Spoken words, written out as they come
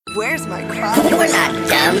Where's my crop? We're not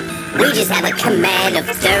dumb. We just have a command of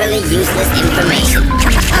thoroughly useless information.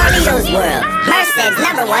 Carlito's World, Merced's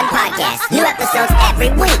 #1 podcast. New episodes every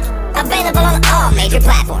week. Available on all major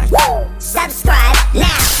platforms. Subscribe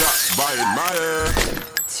now.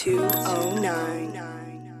 209.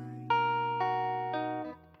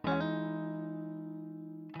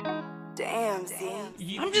 Damn,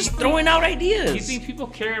 Z. I'm just throwing out ideas. You think people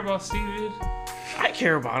care about Steve, dude? I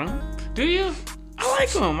care about him. Do you? I like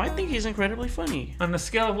him. I think he's incredibly funny. On a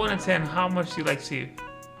scale of 1 to 10, how much do you like Steve?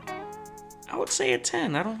 I would say a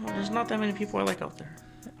 10. I don't know. There's not that many people I like out there.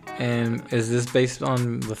 And is this based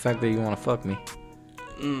on the fact that you want to fuck me?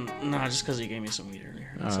 Nah, just because you gave me some weed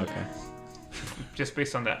earlier. That's Oh, it. okay. Just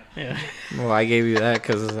based on that. Yeah. Well, I gave you that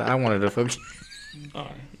because I wanted to fuck you. Oh,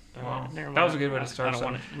 Wow. never mind. That was a good way to I start. don't So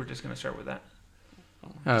want it. we're just going to start with that.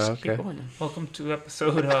 Oh, Just keep okay. going then. Welcome to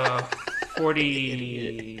episode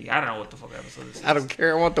 40. I don't know what the fuck episode this is. I don't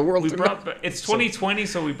care. I want the world We to brought know. ba- it's 2020,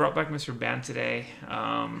 so we brought back Mr. Band today.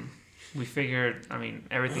 We figured,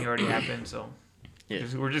 everything already happened, so Yeah.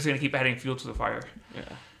 we're just gonna keep adding fuel to the fire. Yeah.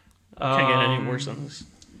 Can't get any Um, worse than this.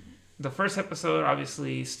 The first episode,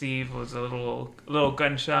 obviously, Steve was a little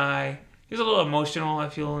gun shy. He was a little emotional, I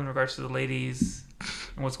feel, in regards to the ladies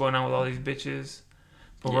and what's going on with all these bitches.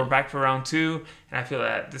 But we're back for round 2, and I feel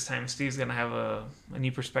that this time Steve's gonna have a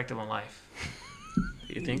new perspective on life.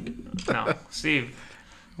 You think? No, Steve,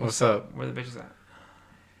 What's up? where the bitches at?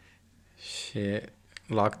 Shit.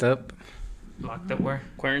 Locked up? Locked up where?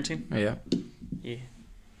 Quarantine? Yeah. Yeah.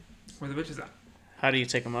 Where the bitches at? How do you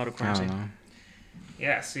take them out of I don't quarantine? know.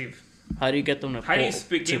 Yeah, Steve. How do you get them to How do you pull,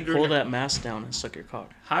 speak to game during pull the- that mask down and suck your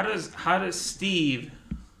cock? How does Mr.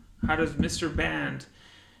 Band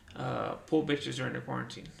pull bitches during the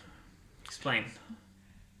quarantine? Explain.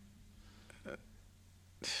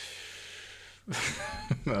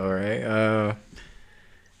 All right.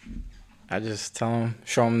 I just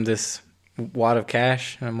show him this wad of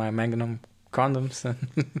cash and my Magnum condoms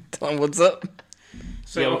and tell him what's up.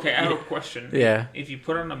 So, Yeah, okay, I have a question. Yeah. If you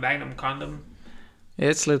put on a Magnum condom,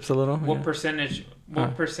 It slips a little. what yeah.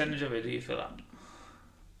 percentage of it do you fill out?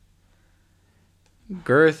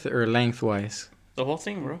 Girth or lengthwise? The whole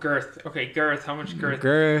thing, bro. Girth. Okay, girth. How much girth?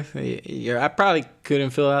 Girth. Yeah, I probably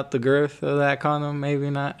couldn't fill out the girth of that condom. Maybe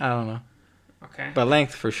not. I don't know. Okay. But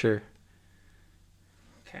length for sure.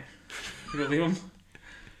 Okay. You believe him?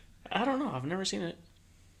 I don't know. I've never seen it.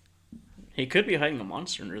 He could be hiding a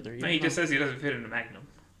monster under there. You No, don't he just know. says he doesn't fit in a Magnum.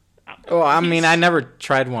 Well, I mean, I never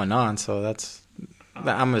tried one on, so that's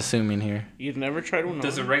I'm assuming here. You've never tried one?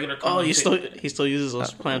 Does on? a regular condom Oh, he fit? still uses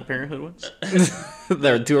those Planned Parenthood ones.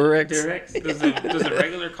 They're Durex. Durex? Does a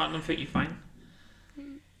regular condom fit you fine?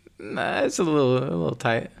 Nah, it's a little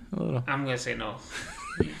tight. A little. I'm gonna say no.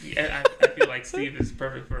 I feel like Steve is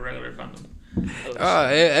perfect for a regular condom.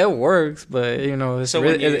 It works, but it's So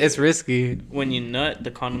when you- it's risky. When you nut,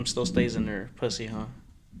 the condom still stays in their pussy, huh?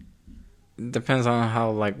 Depends on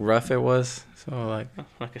how rough it was. So Like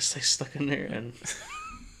I stay stuck in there, and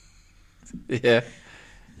yeah.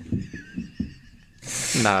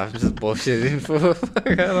 Nah, I'm just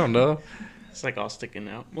bullshitting. I don't know. it's like all sticking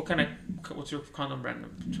out. What's your condom brand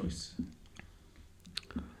of choice?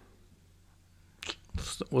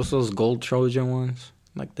 What's those gold Trojan ones?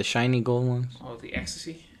 Like the shiny gold ones? Oh, the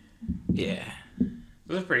Ecstasy. Yeah.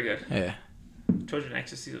 Those are pretty good. Yeah. Trojan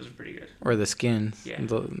Ecstasy. Those are pretty good. Or the skins. Yeah.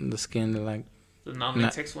 The skin, they're like, The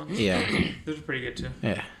non-latex ones. yeah. Those are pretty good too.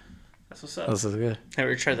 Yeah. That's what's up. Those are good. Have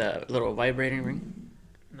you ever tried that little vibrating ring?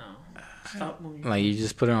 No. Stop moving. Like you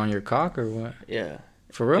just put it on your cock or what? Yeah.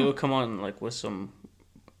 For It real? would come on with some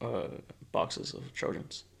boxes of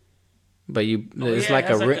Trojans. But Oh, it's yeah, like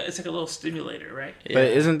it a has ring. it's like a little stimulator, right? But Yeah.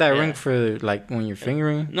 isn't that Yeah. ring for when you're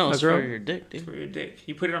fingering No, a it's girl? for your dick, dude. For your dick.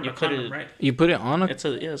 You put it on You the put condom, it- right? You put it on a It's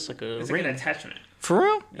like a It's ring. like an attachment. for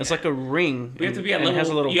real? It's like a ring. We have to be at and level. it has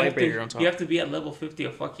a little you have vibrator to, on top. You have to be at level 50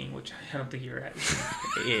 of fucking, which I don't think you're at.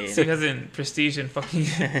 Yeah. So he has in prestige and fucking.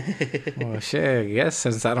 Well, shit. I guess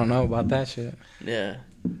since I don't know about that shit. Yeah.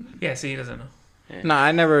 Yeah, see, he doesn't know. No,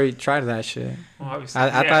 I never tried that shit. Well, obviously. I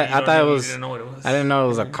yeah, thought you don't it know, was. You didn't know what it was. I didn't know it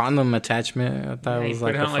was a condom attachment. I thought Yeah, it you was put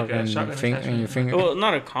like it a on like a fucking shotgun in your attachment. finger. Well,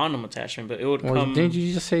 not a condom attachment, but it would Well, come. didn't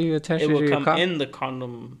you just say you attached It it to would your come cock in the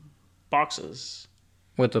condom boxes.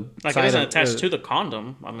 with the Like side it isn't of- attached to the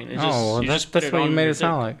condom. I mean, it's just Oh, well, you that's just put it what you on made your it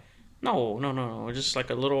sound dick. like. No. It's just like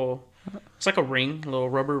a little. It's like a ring, a little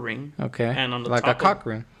rubber ring. Okay. And on the like top a cock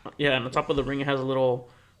ring, Yeah, and the top of the ring it has a little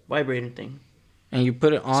vibrating thing. and you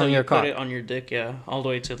put it on so your you cock. put it on your dick, yeah, all the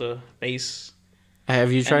way to the base.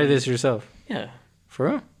 Have you tried and- this yourself? Yeah. For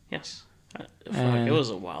real? Yes. It was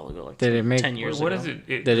a while ago, like Did it make- 10 years What ago. is it?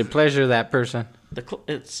 Did it pleasure that person?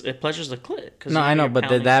 It pleasures the clit. 'Cause No, you- I know, you're but did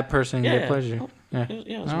pounding- that person Yeah. get pleasure? Oh, Yeah.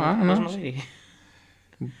 Yeah, it was No, my, I don't it was know. my lady.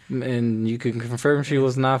 And you can confirm she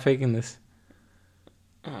was not faking this.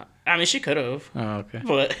 I mean, she could have, Oh, okay.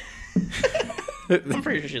 but I'm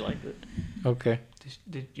pretty sure she liked it. Okay.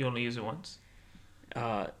 Did you only use it once?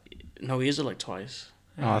 No, we used it like twice.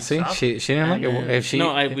 Oh, see, Stop. she didn't like And it. then- If she,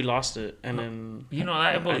 we lost it, and then You know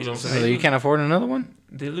that I just- so you can't afford another one.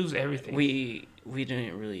 They lose everything. we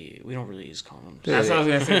don't really use condoms. That's what I was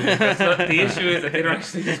gonna say. That's not, the issue is that they don't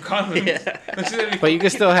actually use condoms. Yeah. But you can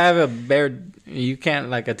still have a bare. You can't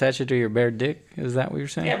like attach it to your bare dick. Is that what you're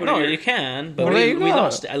saying? Yeah, but No, you're- you can, but Well, there you we go.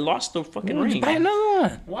 lost it. I lost the fucking Well, just ring. buy another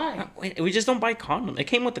one. Why? We just don't buy condom. It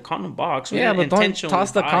came with the condom box. We Yeah, didn't but don't intentionally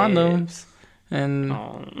toss the buy it. condoms. And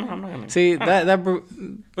Oh, no, I'm not gonna. see that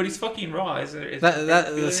But he's fucking raw. Is it?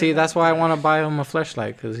 that's why I want to buy him a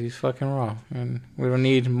fleshlight because he's fucking raw, and we don't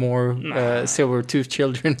need more silver tooth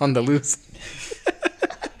children on the loose.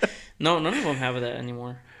 No, none of them have that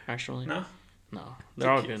anymore. Actually, No. they're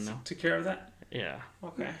all good now. Took care of that. Yeah,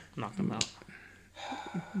 Okay. knock them out.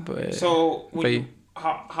 But So, but when you,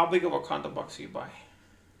 how big of a condom box do you buy?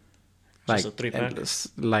 like a 3-pack?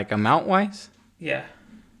 like amount wise, Yeah.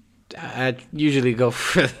 I usually go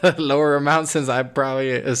for the lower amount since I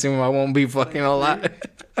probably assume I won't be fucking a lot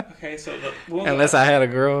Okay, so unless I had a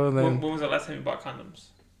girl. Then when was the last time you bought condoms?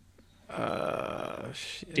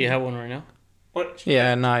 shit. Do you have one right now? What?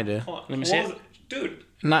 Yeah, no, I did. Hold on. Let me What see was it. Dude,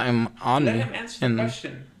 Mm. On let me. him answer the And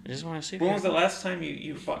question. I just want to see. When was the last time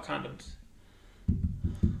you bought condoms?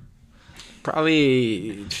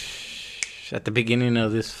 probably at the beginning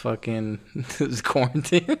of this fucking this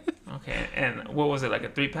quarantine. Okay, and what was it, like a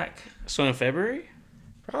 3-pack? So in February?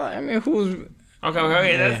 Probably, I mean, who's Okay,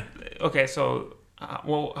 Yeah. that's okay. So,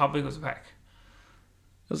 well, how big was the pack?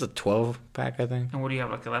 it was a 12-pack, I think. And what do you have,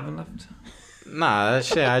 like 11 left? Nah, that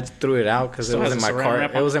shit, I just threw it out because it Still was has in a my saran car.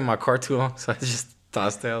 wrap It on was in my car too long, so I just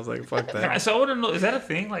tossed it. I was like, fuck that. So I want to know, is that a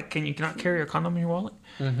thing? Like, can you not carry a condom in your wallet?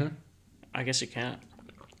 I guess you can't.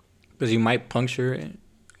 Because you might puncture it.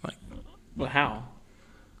 But how?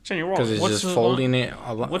 It's in your Because wallet. it's What's just the folding it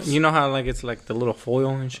a lot. what's- You know how like it's like the little foil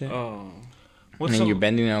and shit? Oh, What's and then the, you're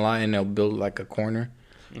bending it a lot and it'll build like a corner.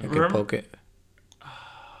 You can Remember- poke it.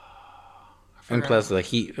 And plus the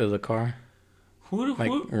heat of the car who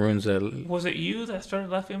ruins the... was it? You that started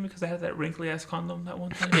laughing because I had that wrinkly ass condom that one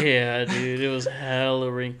time? yeah, dude. It was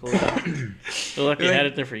hella wrinkled. Feel like I had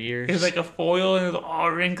it there for years. It was like a foil and it was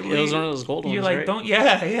all wrinkly. It was one of those gold You're ones, like, right? don't,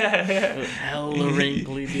 yeah. It was hella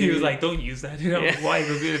wrinkly, dude. He was like, don't use that. You know Yeah. why?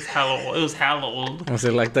 Because it's hella old. It was hella old. Was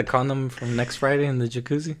it like the condom from next Friday in the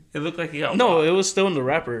jacuzzi? It looked like he got No, it was still in the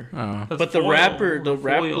wrapper. Oh. But the foil- wrapper, the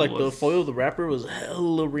was- foil of the wrapper was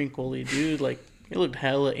hella wrinkly, dude. Like it looked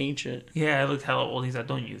hella ancient. Yeah, it looked hella old. He's like,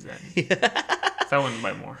 don't use that. So I wouldn't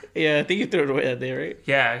buy more. Yeah, I think you threw it away that day, right?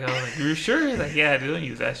 Yeah, I was like, you sure? He's like, yeah, dude, don't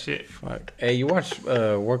use that shit. Fuck. Hey, you watch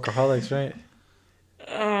Workaholics, right?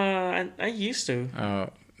 I used to. Oh,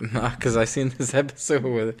 no, because I seen this episode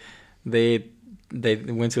where they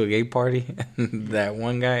went to a gay party and that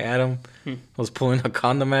one guy, Adam, was pulling a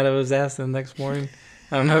condom out of his ass the next morning.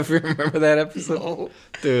 I don't know if you remember that episode.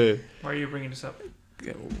 Dude. Why are you bringing this up?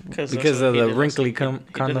 Because Because of the wrinkly condom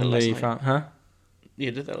that last you night. found. Huh?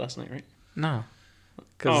 You did that last night, right? No.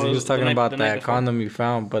 Because Oh, he it was was the talking night- about the night that before. condom you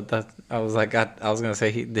found, but that I was like, I was going to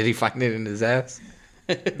say, did he find it in his ass?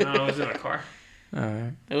 No, it was in a car.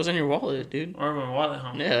 Alright. It was in your wallet, dude. Or my wallet,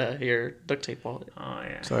 huh? Yeah, your duct tape wallet. Oh,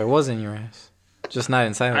 yeah. So it was in your ass. Just not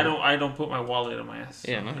inside of it. I don't put my wallet in my ass.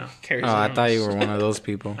 Yeah, so, no. no. Carries Oh, it I in thought his- you were one of those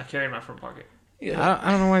people. I carry it in my front pocket. Yeah. I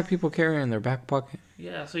don't know why people carry it in their back pocket.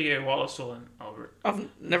 Yeah, so you get your wallet stolen, Albert. I've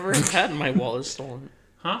never had my wallet stolen.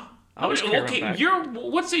 Huh? I always carry my back.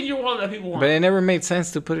 What's in your wallet that people want? But it never made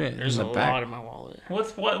sense to put it There's in a the back. lot in my wallet.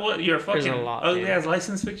 What? Your There's fucking a lot, ugly dude. ass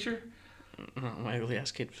license picture? No, my ugly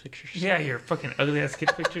ass kid pictures. Yeah, your fucking ugly ass kid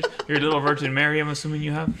pictures. Your little Virgin Mary, I'm assuming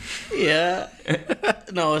you have. Yeah.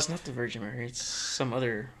 No, it's not the Virgin Mary. It's some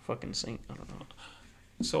other fucking saint. I don't know.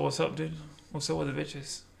 So what's up, dude? What's up with the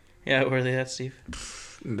bitches? Yeah, where are they at, Steve?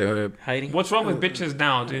 The- Hiding? What's wrong with bitches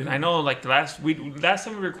now, dude? I know, like last time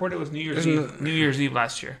we recorded was New Year's Eve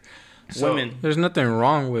last year. So, Women. There's nothing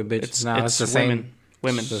wrong with bitches now. It's the same. women.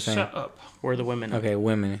 Women. It's the same. Shut up. We're the women. Okay,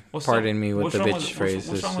 women. What's Pardon up- me with what's the wrong bitch phrase.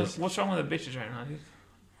 What's wrong, It's what's wrong with the bitches right now, dude?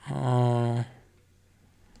 just,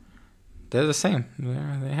 they're the same.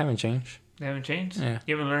 They haven't changed. They haven't changed? Yeah.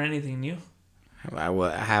 You haven't learned anything new? Have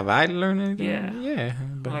I learned anything? Yeah. Yeah.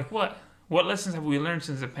 But Like what? What lessons have we learned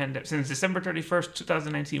since the pandemic? Since December 31st,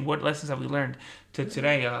 2019, what lessons have we learned to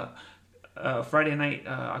today? Friday night,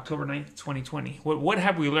 October 9th, 2020. What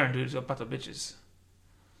have we learned, dude, about the bitches?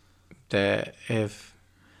 That if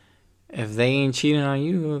they ain't cheating on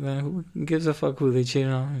you, then who gives a fuck who they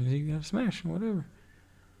cheating on? You gotta smash them, whatever.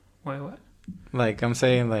 Wait, what? Like I'm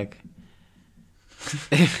saying, like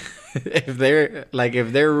if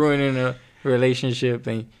they're ruining a relationship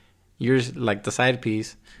and you're like the side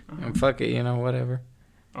piece, and fuck it, whatever.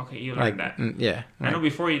 Okay, you Like learned that. yeah, I know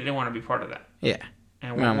before you didn't want to be part of that. yeah.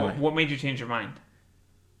 And what made you change your mind?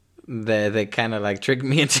 They kind of like tricked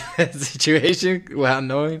me into that situation without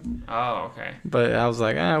knowing. Oh, okay. But I was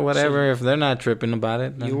like, whatever. If they're not tripping about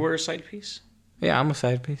it, then... You were a side piece? Yeah, I'm a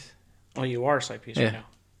side piece. Oh, you are a side piece Yeah. right now?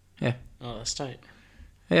 Yeah. Oh, that's tight.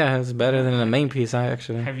 Yeah, it's better than the main piece,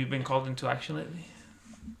 actually. Have you been called into action lately?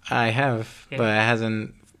 I have, Yeah. but it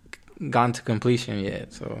hasn't gone to completion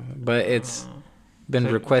yet. So, but it's been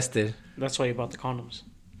So- requested. That's why you bought the condoms.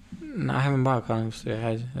 No, I haven't bought condoms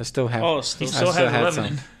yet. I still have. Oh, He still. still still has had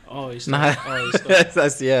 11. some. Oh, you still. Nah, Oh, you still.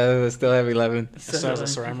 yeah, I still have 11. It still has a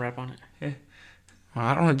saran wrap on it.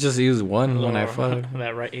 I don't just use one when I fuck.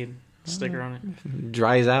 That Rite Aid sticker on it.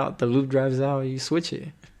 Dries out, the lube dries out. You switch it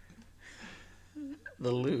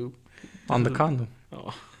The lube. on the condom.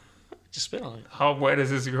 Oh, just spit on it. How wet is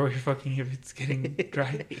this girl you're fucking if it's getting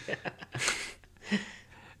dry?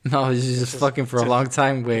 No, it's just fucking for a long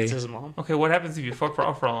time. It's Wait, his mom. Okay, what happens if you fuck for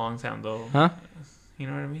a long time, though? huh? You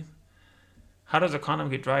know what I mean? How does a condom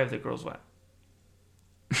get dry if the girl's wet?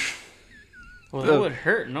 Well, that would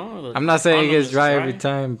hurt, no? The I'm not saying it condom gets is dry every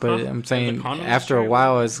time, but Huh? I'm saying the condom is after a dry?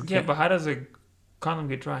 while, it's Yeah, but how does a condom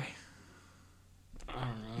get dry? I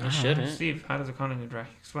don't know. It shouldn't. Steve, how does a condom get dry?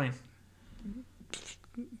 Explain.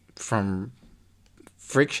 from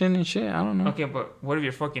friction and shit. I don't know. Okay, but what if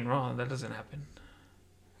you're fucking raw? That doesn't happen.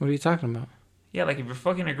 What are you talking about? Yeah, like if you're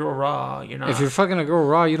fucking a girl raw, you're not. If you're fucking a girl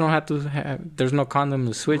raw, you don't have to have. There's no condom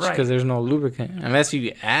to switch because Right. there's no lubricant. Unless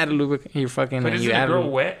you add a lubricant, you're fucking. but and isn't you a add girl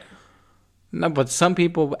wet? No, but some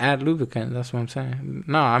people add lubricant. That's what I'm saying.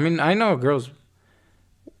 No, I mean I know a girl's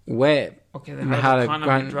wet. Okay, then How how does to a condom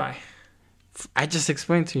grind- get dry? I just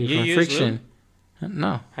explained to you, You from use friction.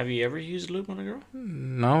 No, Have you ever used lube on a girl?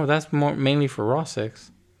 no, that's more mainly for raw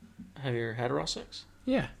sex. Have you ever had raw sex?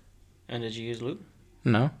 Yeah, And did you use lube?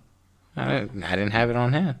 no, I didn't have it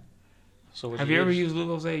on hand. So what Have you ever used lube,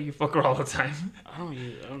 Jose? You fuck her all the time. I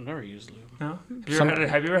don't never use lube. No.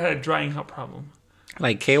 Have you ever had a drying out problem?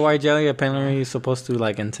 Like KY jelly, apparently is supposed to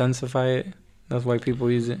like intensify it. That's why people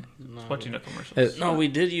use it. No. Watching the commercials. It- No, we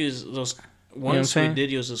did use those. what I'm Once we saying?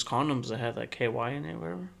 did use those condoms that had that KY in it,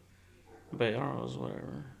 whatever. But I don't know, it was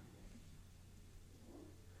whatever.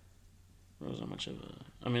 There wasn't much of a.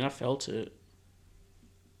 I mean, I felt it,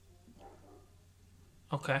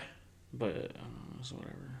 Okay. but I don't know, it was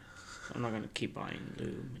whatever. I'm not gonna keep buying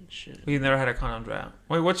lube and shit. You never had a condom dry out.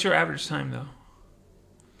 Wait, what's your average time though?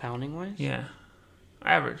 Pounding wise? Yeah.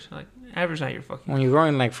 Average, like average night you're fucking. When you're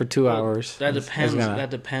going like for 2 hours. That it's depends. gonna- That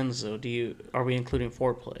depends, though. Are we including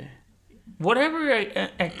foreplay? Whatever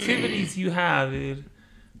activities you have, dude.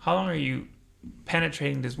 How long are you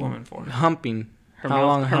penetrating this woman for? Humping. Her How mouth,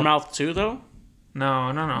 long? her mouth too, though. No.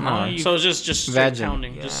 How long are you? So it's just straight Vaginal.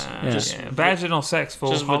 pounding, yeah, just vaginal sex,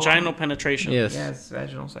 fool. just How long? vaginal penetration. Yes. Yes,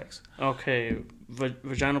 vaginal sex. Okay,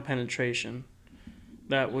 vaginal penetration.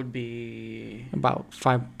 That would be About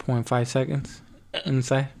 5.5 seconds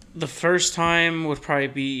inside. the first time would probably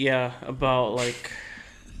be about like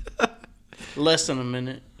less than a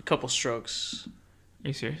minute, a couple strokes. Are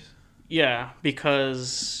you serious? Yeah,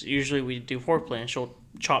 because usually we do foreplay and she'll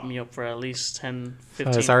chop me up for at least 10,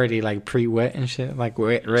 15. So it's already like pre-wet and shit, like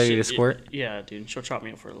ready to squirt. Yeah, dude, she'll chop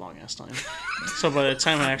me up for a long ass time. So by the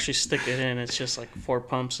time I actually stick it in, it's just like 4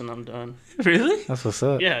 pumps and I'm done. Really? That's what's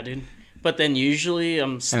up. Yeah, dude. But then usually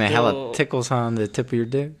I'm still. And it hella tickles on the tip of your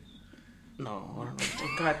dick. No, I don't know.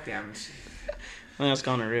 God damn it. I think that's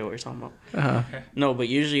gonorrhea. What you're talking about? Uh-huh. No, but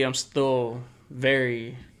usually I'm still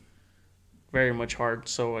very, very much hard.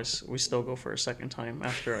 So we still go for a second time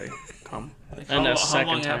after I come. And that's How second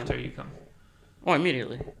long time. after you come? Oh,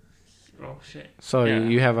 immediately. Oh shit. So Yeah.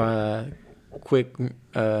 you have a quick,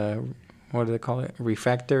 what do they call it?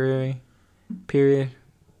 Refractory period?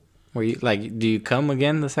 Where you, like, do you come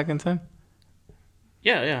again the second time?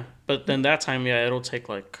 Yeah. But then that time, it'll take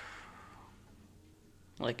like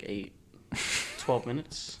 12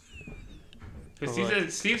 minutes. But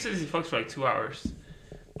Steve says he fucks for like 2 hours.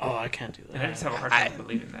 Oh, I can't do And I just that. have a hard time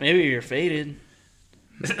believing that. Maybe you're faded,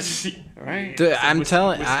 right? Dude, I'm With-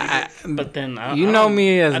 telling with But then you I know don't-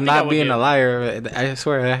 me I as think I not would being get- a liar. I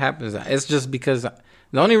swear that happens. It's just because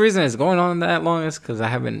the only reason it's going on that long is because I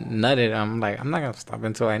haven't nutted. I'm like, I'm not gonna stop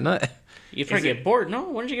until I nut. You probably get bored. No,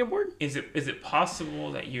 when did you get bored? Is it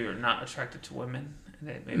possible that you're not attracted to women? And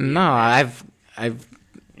that maybe No, I've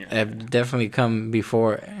definitely come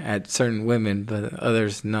before at certain women, but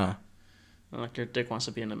others no. Like your dick wants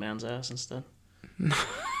to be in a man's ass instead.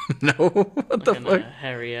 No, what the In fuck? a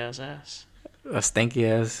hairy ass. A stanky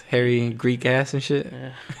ass, hairy Greek ass and shit.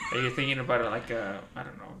 Yeah. Are you thinking about it like I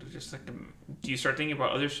don't know, just like do you start thinking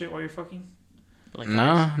about other shit while you're fucking? Like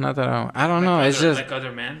No, not that I don't know. Like It's other, just like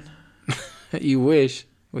other men. you wish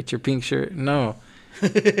with your pink shirt. No,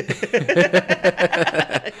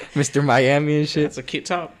 Mr. Miami and shit. That's a cute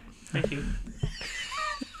top. Thank you.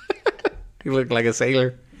 You look like a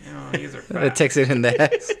sailor. You know, these are I fast. text it in the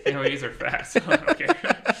ass. You know, these are fast. I don't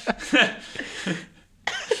care.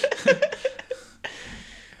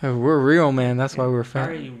 We're real, man. That's why we're How are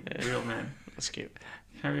fat. you real man? That's cute.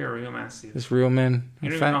 How are you a real man, Steve? It's real, man. You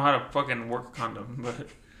don't Fat. even know how to fucking work a condom, but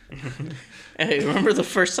Hey, remember the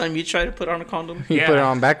first time you tried to put on a condom? You Yeah. put it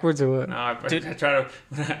on backwards or what? no, I Dude. tried to.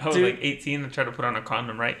 When I was Dude. like 18, I tried to put on a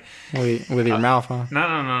condom, right? With your mouth, huh?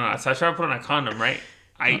 No. So I tried to put on a condom, right?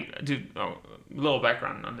 Dude, little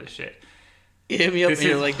background on this shit. You hit me up This and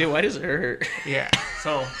you're is- like, dude, why does it hurt? Yeah.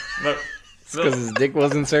 So look. Because his dick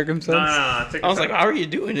wasn't circumcised. No. Take I was a like, second. how are you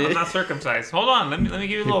doing I'm it? not circumcised. Hold on. Let me give you a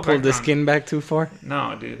You little pulled background. the skin back too far.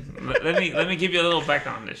 No, dude. Let me give you a little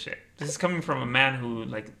background on this shit. This is coming from a man who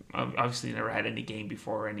like obviously never had any game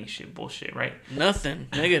before or any shit bullshit, right? Nothing.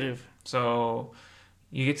 Negative. So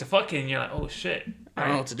you get to fucking, you're like, oh shit. I don't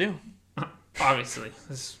know what to do. Obviously,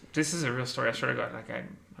 this is a real story. I swear to God. Like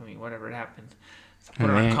I mean, whatever it happened. So I put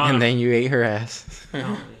on a And condom. then you ate her ass. No,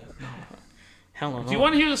 no. Hell no. Do you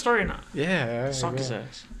want to hear the story or not? Yeah. Suck his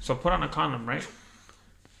ass. So I put on a condom, right?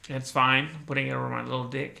 It's fine, putting it over my little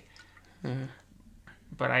dick. Mhm.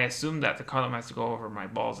 But I assume that the condom has to go over my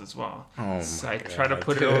balls as well. Oh So my I try to God,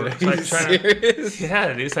 put it dude. over. So I Are you try serious?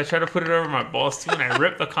 Yeah, dude. So I tried to put it over my balls too, and I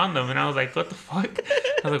ripped the condom, and I was like, "What the fuck?"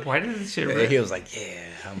 I was like, "Why did this shit And rip?" he was like,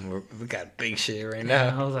 "Yeah, we got big shit right And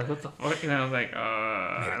now." I was like, "What the fuck?" And I was like, the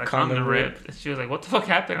condom condom ripped. ripped. And she was like, "What the fuck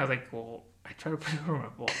happened?" I was like, "Well, I tried to put it over my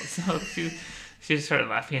balls." So she just started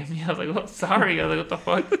laughing at me. I was like, "Well, sorry." I was like, "What the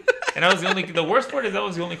fuck?" And I was the worst part is that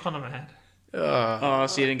was the only condom I had. Oh,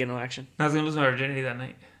 so you didn't get no action? I was gonna lose my virginity that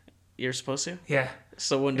night. You're supposed to? Yeah.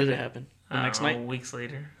 So when did it happen? The I don't next know, night? weeks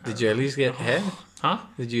later. Did you at least get head? Huh?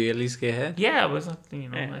 Did you at least get head? Yeah, it was nothing,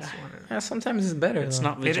 Yeah. nice one. Yeah, sometimes it's better. It's though.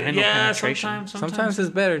 not vaginal penetration. Sometimes it's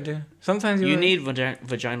better, dude. Sometimes You need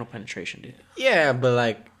vaginal penetration, dude. Yeah, but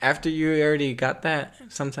like after you already got that,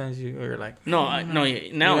 sometimes you're like, No, now,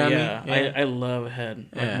 You know what I yeah. mean? Yeah. I love head.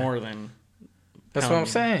 Like, Yeah. more than... that's what I'm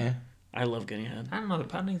Pounding. saying. I love getting head. I don't know. The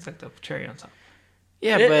pounding's like the cherry on top.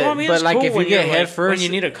 Yeah, It- but well, I mean, but it's like cool if you when get you're, head like, first, when you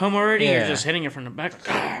need to come already, Yeah. you're just hitting it from the back.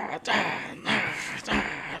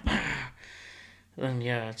 Then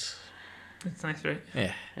yeah, it's It's nice, right?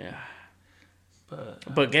 yeah,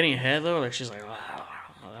 but getting head though, like she's like,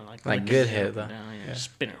 like licking good it head up though. and down, yeah,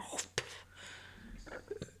 spinning,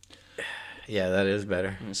 Yeah, that is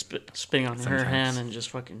better. and spitting on her Sometimes. hand and just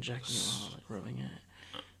fucking jacking it, like rubbing it,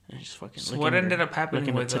 and just fucking. So licking what her- ended up happening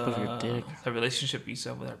licking with the tip of your dick, the relationship you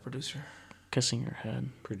said with our producer? kissing your head,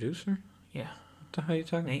 Producer? Yeah, What the hell are you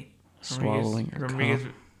talking? Nate. swallowing your Rodriguez.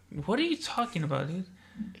 What are you talking about, dude?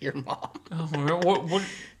 your mom. Oh, what,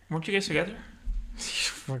 weren't you guys together?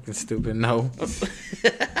 Fucking stupid. No.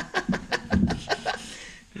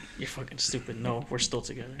 You're fucking stupid. No, we're still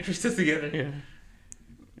together. You're still together. Yeah.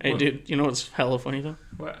 Hey, What? dude, you know what's hella funny though?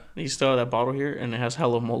 What? You still have that bottle here, and it has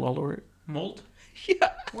hella mold all over it. Mold?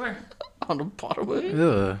 Yeah, Where? on the bottom of it.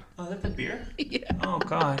 Ugh. Oh, is that the beer? Yeah. Oh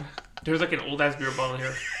God. There's like an old ass beer bottle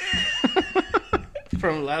here.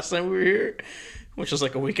 From last time we were here, which was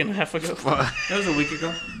like a week and a half ago. That was a week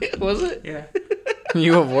ago. Was it? Yeah.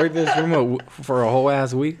 You avoid this room for a whole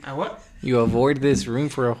ass week. What? You avoid this room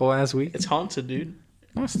for a whole ass week. It's haunted, dude.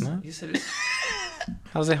 No, it's not. You said it.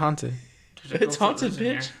 How's it haunted? There's a It's ghost that haunted, lives in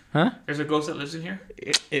bitch. here. Huh? There's a ghost that lives in here.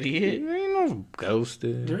 Idiot. There ain't no ghost,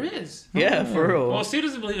 dude. There is. Yeah, for real. Well, Steve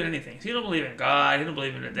doesn't believe in anything. Steve don't believe in God. He don't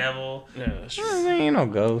believe in the devil. Yeah, that's true. There ain't no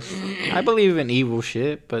ghost. I believe in evil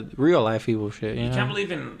shit, but real life evil shit. You You know? can't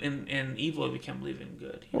believe in evil if you can't believe in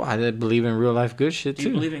good. Well, I did believe in real life good shit Do you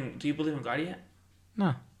too. believe in God yet?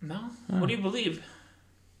 No. No. What do you believe?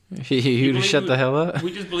 You believe just shut the hell up.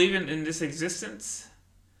 We just believe in this existence.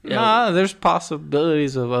 Nah, there's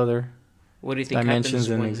possibilities of other. What do you think Dimensions happens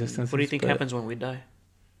and when? existences, What do you think but- happens when we die?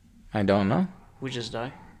 I don't know. We just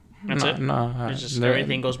die. That's it. No, It's just there-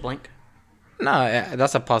 everything goes blank. No,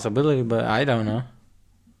 that's a possibility, but I don't know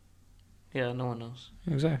Yeah, no one knows.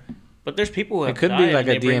 exactly. But there's people who It have could be died like and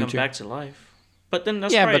a they bring them DMT. back to life. But then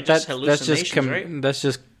that's Yeah, probably but just that's hallucinations, just right? that's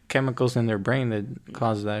just chemicals in their brain that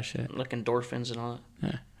cause that shit. Like endorphins and all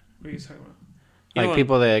that. What are you talking about? You Like know,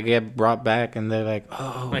 people that get brought back and they're like,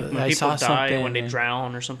 oh, like when I people saw die, something. when they and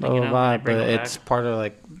drown or something, blah, you blah, know, blah, when they bring but them it's back. part of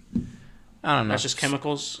like, I don't know. That's just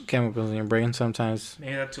chemicals. Chemicals in your brain sometimes.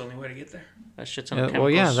 Maybe that's the only way to get there. That shit's on Yeah, chemicals.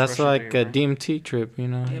 well, yeah, that's rushing like through a your brain. DMT trip, you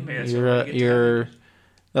know. Yeah, maybe that's the way to get to you're that.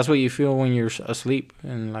 that's what you feel when you're asleep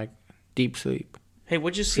and like deep sleep. Hey,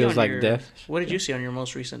 what'd you see Feels on like your? death. What did you see on your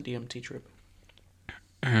most recent DMT trip?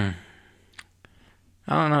 I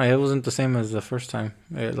don't know. It wasn't the same as the first time.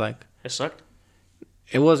 It sucked.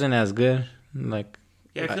 It wasn't as good. Like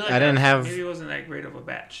Yeah, I feel like I didn't have maybe it wasn't that great of a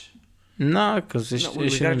batch. no, because No,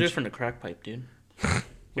 we gotta do it from the crack pipe, dude. Yeah,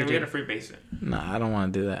 we do. gotta freebase it. Nah, I don't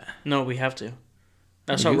want to do that. No, we have to.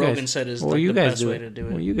 That's Well, what you Rogan guys- said is well, like you the guys best do way it. to do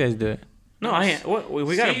it. Well, you guys do it. No, I ain't.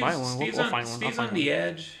 We gotta Steve's- buy one. Steve's We'll on, find one. I'll Steve's find on one. the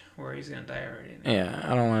edge where he's gonna die already. Yeah,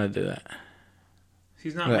 I don't want to do that.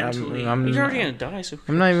 He's not But mentally. He's already gonna die. So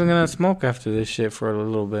I'm not even gonna smoke after this shit for a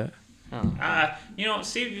little bit. Oh. You know,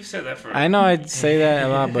 Steve, you said that for. I know I'd say that a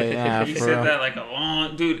lot, but yeah, You for said real. that like a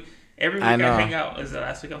long dude. Every week I I, know. hang out. Is the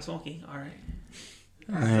last week I'm smoking? All right.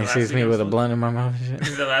 And he sees me with a blunt in my mouth and shit.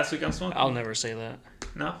 Is the last week I'm smoking? I'll never say that.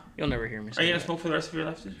 No. You'll never hear me Are say you gonna that. smoke for the rest of your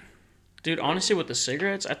life, dude? Dude, honestly, with the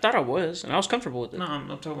cigarettes, I thought I was, and I was comfortable with it. No, I'm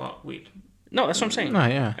talking about weed. No, that's what I'm saying. No,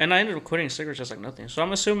 yeah. And I ended up quitting cigarettes just like nothing. So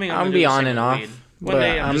I'm assuming I'm gonna be do the on same and with off, weed. One but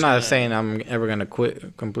day I'm just not gonna- saying I'm ever gonna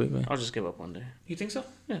quit completely. I'll just give up one day. You think so?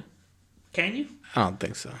 Yeah. Can you? I don't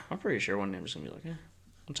think so. I'm pretty sure one day I'm just gonna be like, yeah,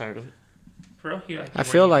 I'm tired of it. For real? You like? I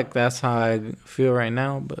feel like that's how I feel right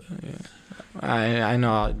now, but yeah. I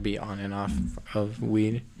know I'd be on and off of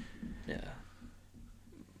weed. Yeah.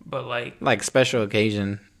 But Like special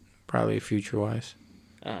occasion, probably future wise.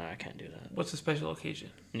 I can't do that. what's a special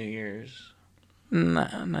occasion? New Year's.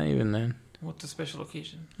 Nah, not even then. What's a special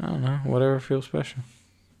occasion? I don't know. Whatever feels special.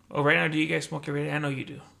 Oh, right now, do you guys smoke every day? I know you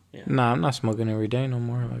do. Nah, I'm not smoking every day no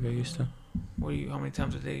more like I used to. What do you? How many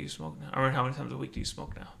times a day do you smoke now? Or how many times a week do you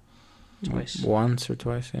smoke now? Twice. Once or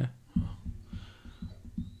twice, yeah.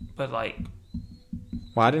 But like,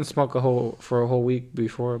 Well, I didn't smoke for a whole week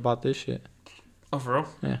before I bought this shit. oh, for real?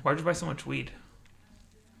 Yeah. Why'd you buy so much weed?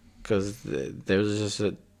 Because there was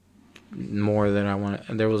just more than I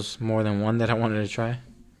wanted. There was more than one that I wanted to try.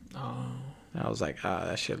 Oh. I was like,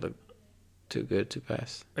 that shit looked too good, too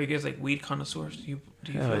fast. Are you guys like weed connoisseurs? Do you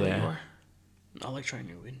Hell feel like yeah. you are? I like trying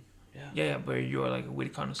new weed. Yeah. Yeah, but you are like a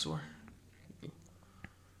weed connoisseur.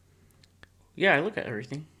 Yeah, I look at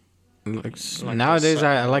everything. Like, Like nowadays, the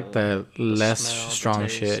I like the less smell, the strong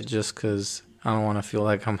taste. shit just because I don't want to feel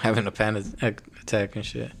like I'm having a panic attack and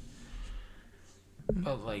shit.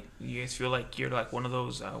 But like, you guys feel like you're like one of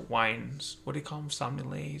those wines. What do you call them?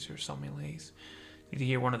 Somnolays or sommeliers? Did you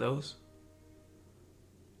hear one of those?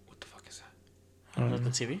 What the fuck is that? On the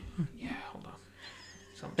TV. Yeah, hold on.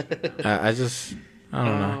 Something. I just, I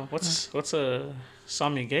don't know. What's a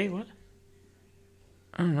Somni gay? What?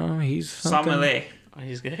 I don't know. He's something. Sommelier. Oh,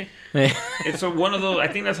 he's gay. It's one of those. I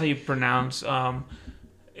think that's how you pronounce.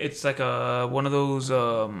 It's like one of those.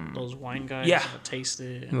 Those wine guys. Yeah. that taste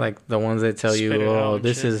it. Like the ones that tell Spit it you, out oh, and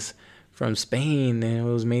this shit. is from Spain and it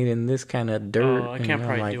was made in this kind of dirt. Oh, I and can't I'm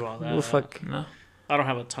probably like, do all who that. the fuck? No, I don't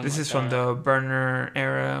have a tongue. this like is from that. the burner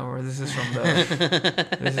era, or this is from the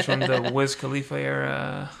this is from the Wiz Khalifa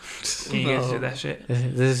era. Can you guys do that shit?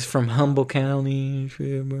 This is from Humboldt County and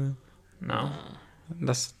shit, bro. No.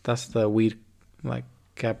 That's the weed like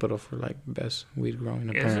capital for like best weed growing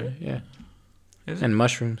Is apparently. Yeah. Is it? And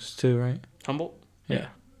mushrooms too, right? Humboldt. Yeah.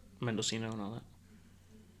 Mendocino and all that.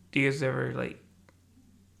 Do you guys ever like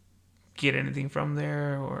get anything from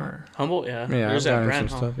there, or Humboldt, yeah. Yeah, There's I've that gotten brand,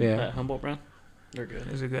 some huh? stuff, yeah. That Humboldt brand. They're good.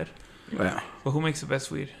 is it good? Yeah. Well, who makes the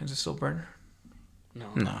best weed? Is it still Burner? No.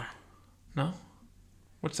 No. No.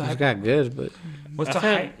 What's the It's hype? got good, but What's the I've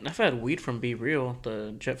hype? had weed from Be Real,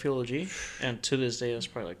 the Jet Fuel OG, and to this day, it's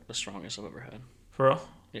probably like the strongest I've ever had. For real?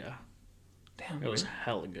 Yeah, Damn, it was really?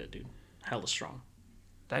 hella good, dude. Hella strong.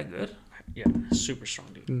 That good? Yeah, super strong,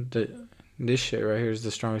 dude. this shit right here is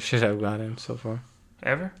the strongest shit I've gotten so far.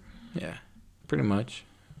 Ever? Yeah. Pretty much.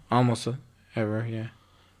 Almost ever, yeah.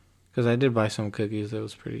 Because I did buy some cookies that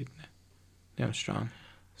was pretty damn strong.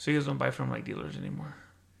 So you guys don't buy from like dealers anymore?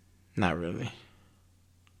 Not really.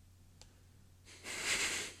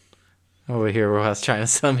 Over here, I was trying to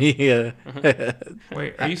sell me.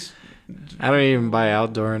 Wait, are you? I don't even buy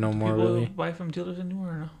outdoor no more, People really. buy from dealers anymore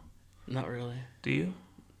or no? Not really. Do you?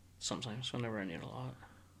 Sometimes, whenever I need a lot.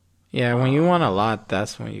 Yeah, when you want a lot,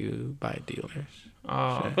 that's when you buy dealers.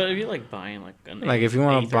 Oh, But if you like buying like an Like if you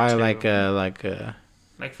want eighth to or buy two, like a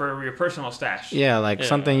like for your personal stash. yeah, like Yeah.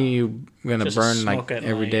 something you gonna Just burn smoke like at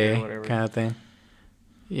every night or day whatever. kind of thing.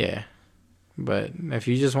 Yeah, But if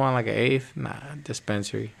you just want like an eighth, nah,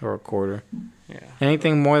 dispensary or a quarter. Yeah.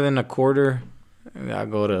 Anything more than a quarter, I'll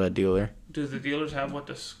go to a dealer. Do the dealers have what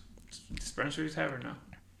the dispensaries have or no?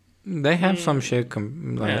 They have some shit Yeah,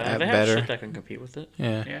 they have better. shit that can compete with it.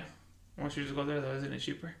 Yeah. Yeah. Why don't you just go there though? Isn't it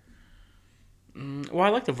cheaper? Well, I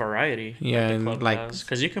like the variety. Yeah, that the and, club like, has,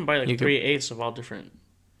 because you can buy like you 3/8 of all different.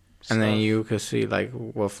 And then stuff. you could see like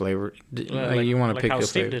what flavor Like you want to pick how your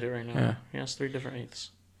Steve flavor. did it right now. Yeah. He has 3 different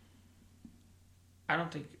eighths. I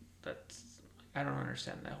don't think that's. I don't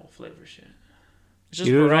understand that whole flavor shit. It's just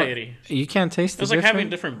You don't- variety. You can't taste the It's like difference? having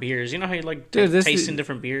different beers. You know how you like Dude, this tasting is-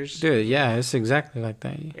 different beers? Dude, yeah, it's exactly like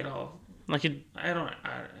that. It all. Like you, I don't.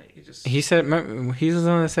 It just. He said, he's the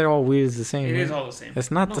one that said all weed is the same. It right? is all the same.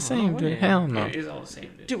 It's not No, the no same, way. dude. Hell no. It is all the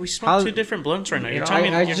same, dude. dude, we smoked How- 2 different blunts right now. You're It telling me,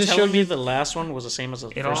 all- I you're just telling showed me you- the last one was the same as the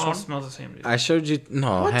It first all one? smells the same, dude. I showed you.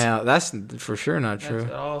 No, What? hell, that's for sure not true.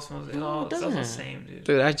 It all smells. It all it smells the doesn't. same, dude.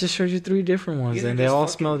 Dude, I just showed you 3 different ones, You guys and are they just all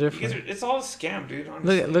fucking- smell you guys different. it's all a scam, dude.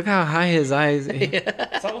 Honestly. Look how high his eyes.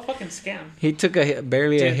 It's all a fucking scam. He took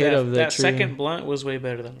barely a Dude, hit that, of the that tree. second blunt was way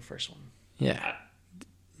better than the first one. Yeah,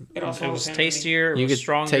 It all It smells was the same to me. tastier. It you was could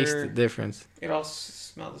stronger. taste the difference. It all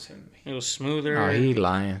smells the same to me. It was smoother. Oh, he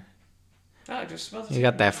lying. No, it just smells the You same.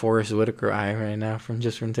 got that Forrest Whitaker eye right now from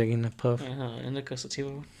taking the puff. Indica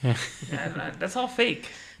sativa. Yeah, that's all fake.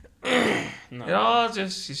 No, It all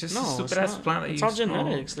just it's just a no, stupid it's ass not. plant that It's you all smoke.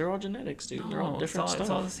 genetics. They're all genetics, dude. They're all No, different it's stuff.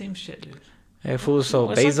 all the same shit, dude. Hey, fool, so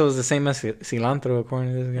Well, it's Bezos is the same as cilantro,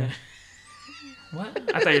 according to this guy.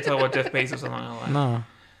 What? I thought you were talking about Jeff Bezos along the line. No.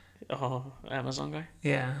 Oh, Amazon guy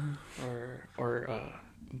Yeah. or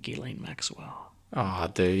Ghislaine Maxwell. Oh,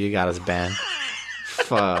 dude, you got us banned.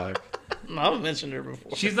 Fuck. No, I've mentioned her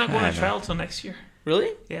before. She's not going I to know. trial till next year.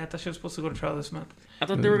 Really? Yeah, I thought she was supposed to go to trial this month. I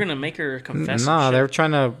thought they were gonna make her confess. No, some they're shit.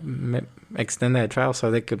 trying to extend that trial so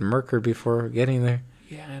they could murk her before getting there.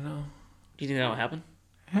 Yeah, I know. Do you think that'll happen?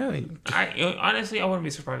 Hell, Honestly, I wouldn't be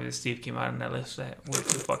surprised if Steve came out on that list that went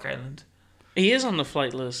to Fuck Island. He is on the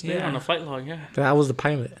flight list. Yeah, Yeah. on the flight log. Yeah. that was the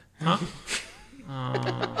pilot. Huh?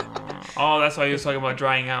 Oh, that's why he was talking about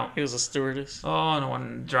drying out. He was a stewardess. Oh, no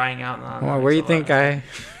one drying out. No, Well, where you think I?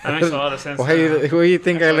 That makes a lot of sense. Where you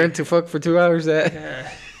think I That's learned to fuck for 2 hours at?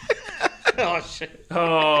 Yeah. Oh shit.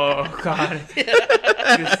 Oh God.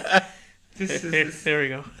 This is There we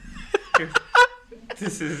go.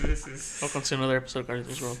 this is. Welcome to another episode of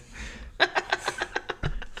Guardians World.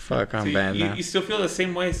 Fuck, I'm So banned now. you still feel the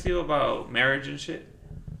same way still about marriage and shit?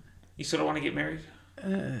 You still don't want to get married?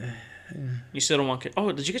 You still don't want kids?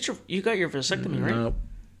 Oh, did you got your vasectomy, right? Nope.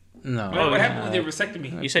 No. What happened with your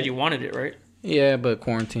vasectomy? You said you wanted it, right? Yeah, but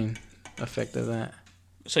quarantine affected that.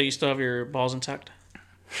 So you still have your balls intact?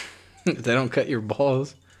 They don't cut your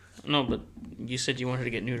balls. No, but you said you wanted to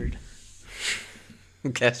get neutered.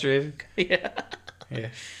 Castrated? Yeah. Yeah.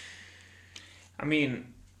 I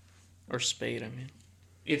mean, Or spayed, I mean.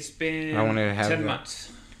 it's been I wanted to have 10 that.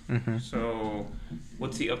 months. Mm-hmm. So,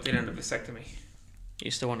 what's the update on the vasectomy? You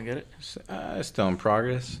still want to get it? It's still in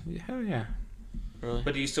progress. Hell yeah. Really?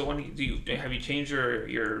 But do you still want to? Have you changed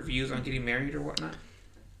your views on getting married or whatnot?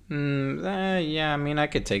 Yeah, I mean, I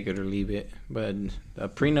could take it or leave it, but a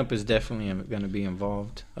prenup is definitely going to be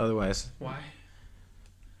involved. Otherwise, Why?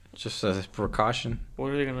 just as a precaution. What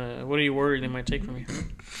are you worried they might take from you?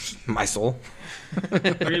 My soul.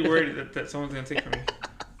 Are you worried that someone's gonna take from you?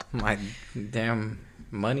 My damn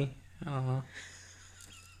money. I don't know.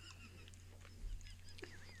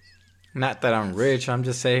 Not that I'm rich. I'm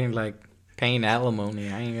just saying, like, paying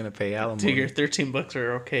alimony. I ain't going to pay alimony. Dude, your $13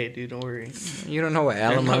 are okay, dude. Don't worry. You don't know what I'm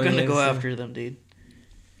alimony not gonna is. go after them, dude.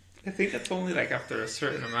 I think that's only like after a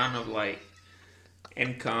certain amount of like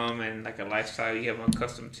income and like a lifestyle you have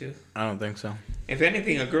accustomed to. I don't think so. If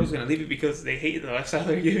anything, a girl's gonna leave you because they hate the lifestyle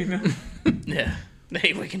they're giving them. Yeah. They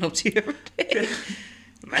hate waking up to you every day.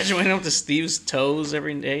 Imagine waking up to Steve's toes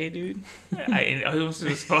every day, dude. I was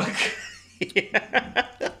just fuck, Yeah.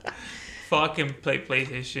 fuck and play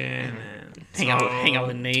PlayStation and Hang out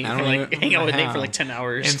with Nate. I For don't like, even- hang out with Nate how? for like 10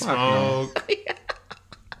 hours. and Fuck no. smoke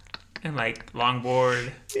and like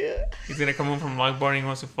longboard. Yeah. He's gonna come home from longboarding. He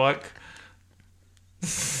wants to fuck.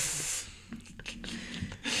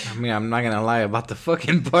 I mean, I'm not going to lie about the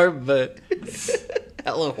fucking part, but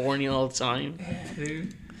Hella horny all the time.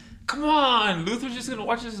 Dude. Come on, Luther's just gonna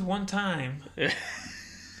watch this one time. His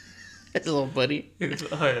little buddy.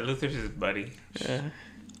 Luther's his buddy. Yeah.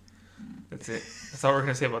 That's it. That's all we're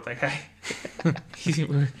gonna say about that guy.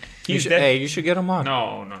 you He's should, def- hey, you should get him on.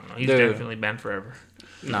 No. He's Dude. definitely banned forever.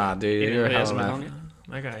 Nah, dude, you're Anybody else hella been on laughing.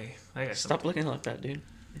 it? That guy. Stop looking like that, dude.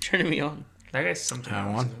 You're turning me on. That guy's something I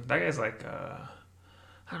else. want- That guy's like, I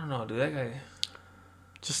don't know, dude. That guy.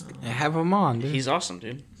 Just have him on, dude. He's awesome,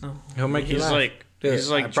 dude. He'll make you He's laugh. like Dude,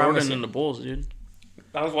 he's I like promise Jordan you. in the Bulls, dude.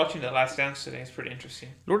 I was watching The Last Dance today. It's pretty interesting.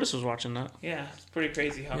 Lourdes was watching that. Yeah, it's pretty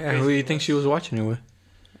crazy how Yeah, crazy who do you it think was. she was watching it with?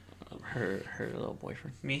 Her little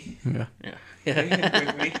boyfriend. Me? Yeah. Yeah.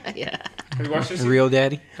 With me? Yeah. Have you watched this? Real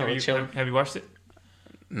daddy? Hella chill. Have you watched it?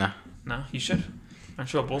 Nah. No, you should.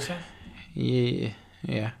 Aren't you a Bulls fan?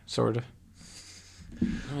 Yeah, sort of.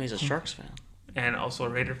 Oh, he's a Sharks fan. And also a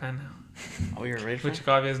Raider fan now. Oh, you're a Raider fan? Which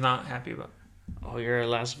Gavia is not happy about. Oh, you're a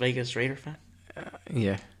Las Vegas Raider fan?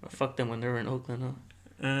 Yeah. Well, fuck them when they were in Oakland,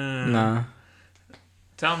 huh? Nah.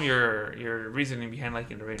 Tell them your reasoning behind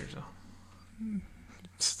liking the Raiders, though.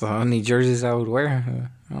 It's the only jerseys I would wear.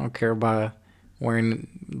 I don't care about wearing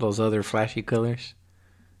those other flashy colors.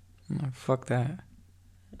 Fuck that.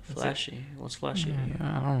 Flashy. What's flashy?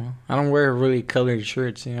 Yeah, I don't know. I don't wear really colored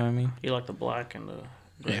shirts, you know what I mean? You like the black and the...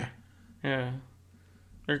 Yeah. Yeah.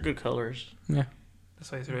 They're good colors.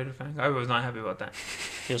 That's why he's a Raider fan. Gavia was not happy about that.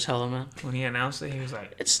 He was hella man. When he announced it, he was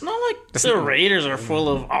like, It's not like the Raiders are full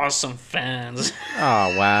of awesome fans.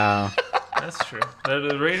 Oh, wow. that's true.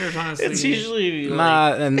 The Raiders, honestly. It's usually like,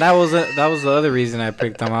 Nah, and that was the other reason I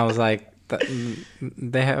picked them. I was like,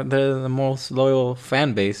 they're the most loyal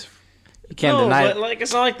fan base. You can't no, deny but like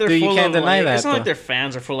it's not like they're Dude, you full can't of deny like, that, it's not like though. their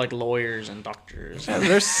fans are full like lawyers and doctors.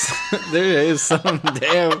 there is some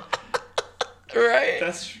damn Right?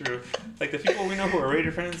 That's true. Like the people we know who are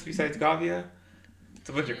Raider fans besides Gavia, it's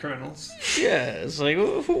a bunch of criminals. Yeah, it's like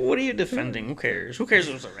what are you defending? Who cares? Who cares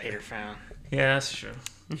if it's a Raider fan? Yeah, that's true.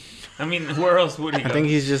 I mean, where else would he go? I think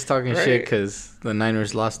he's just talking Right. shit because the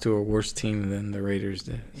Niners lost to a worse team than the Raiders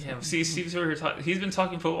did. Yeah, see, Steve's over here he's been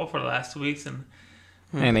talking football for the last 2 weeks, and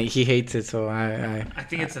And he hates it, so I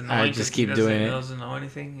think it's annoying. just 'cause he keep doing He it. doesn't know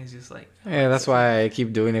anything. He's just like, yeah, that's why I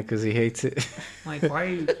keep doing it because he hates it. why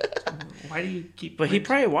do you keep? But he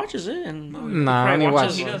probably watches it and Nah, I probably only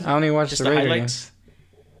watches- watch. he doesn't. I only watch just the the Raider highlights. games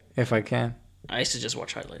if I can. I used to just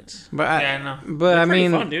watch highlights. But Yeah, I know. but I Pretty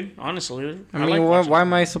mean, fun, dude. Honestly, I mean, why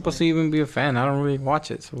am I supposed to even be a fan? I don't really watch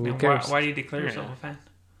it, so who And cares? why do you declare yourself a fan?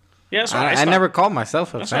 Yeah, that's why I I stopped. never called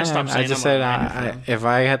myself a That's why I fan. stopped I saying just I'm a said Niner fan. if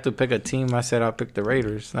I had to pick a team, I said I'll pick the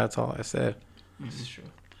Raiders. That's all I said. This is true.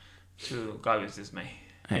 To Gavia's dismay.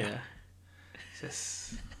 Yeah, It's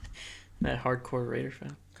just that hardcore Raider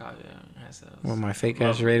fan. Gavia has a With my fake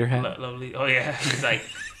ass Raider hat. lovely. Oh yeah, he's like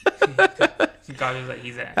Gavia's like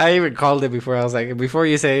he's at. I even called it before. I was like, before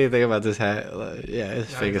you say anything about this hat, like, yeah,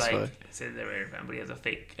 it's fake as fuck. He says the Raider fan, but he has a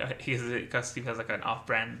fake. Because Steve has like an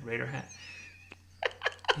off-brand Raider hat.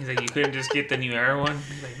 He's like, you couldn't just get the New Era one.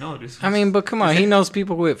 He's like, no, this. I mean, but come on, he knows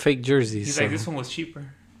people with fake jerseys. He's So. like, this one was cheaper.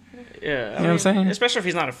 Yeah, know what I'm saying? Especially if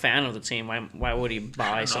he's not a fan of the team, why would he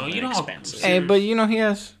buy something you know how- expensive? Hey, but you know he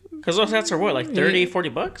has. Because those hats are what, like 30, 40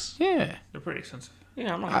 bucks? Yeah, They're pretty expensive.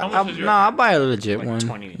 Yeah, I'm not. How much I, was your I'll buy a legit like one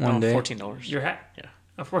 20, one no, day. $14. Your hat? Yeah.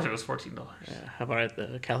 Of course, it was $14. Yeah, how about at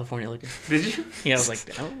the California Liquor? Did you? Yeah, I was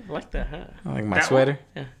like, I don't like that hat. I like my That sweater.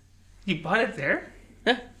 You bought it there?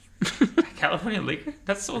 Yeah. California Liquor?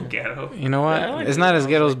 That's so ghetto. You know what? Yeah, I like it's it. not as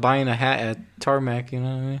ghetto as buying a hat at Tarmac. You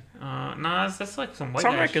know what I mean? No, that's like some white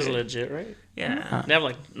guy Tarmac is shit. legit, right? Yeah. They have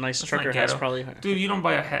like nice That's trucker not hats, ghetto. probably. Dude, you don't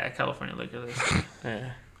buy a hat at California Liquor.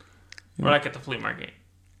 Yeah. Or like at the flea market.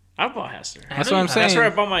 I bought hats there. That's know what I'm you saying. That's where I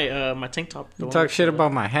bought my my tank top. the You one talk with shit the-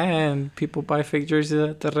 about my hat, and people buy fake jerseys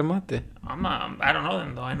at the remate. I'm not. I don't know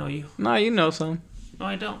them though. I know you. No, you know some. No,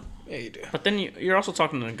 I don't. Yeah, you do. But then you're also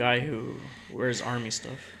talking to a guy who wears army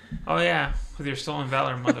stuff. Oh yeah, with your stolen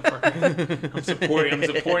valor, motherfucker.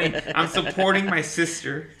 I'm supporting my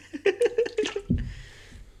sister.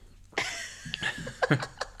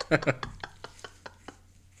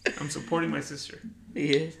 I'm supporting my sister.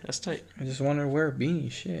 Yeah, that's tight. I just wanted to wear a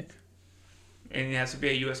beanie. Shit. And it has to be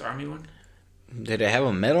a U.S. Army one. Did it have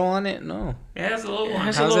a medal on it? No. It has a little It one.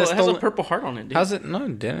 has, How's a, that little, it has a stolen- purple heart on it, dude. How's it? No,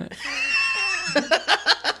 it didn't.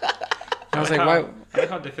 I was like, how, why? I like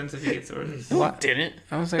how defensive he gets over this. What? Didn't.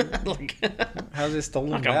 I was like, like, how's it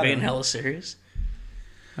stolen? like I'm being valor? hella serious.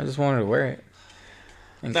 I just wanted to wear it.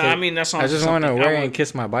 And No, kiss- I mean that's not. I just wanted to something wear it I and would,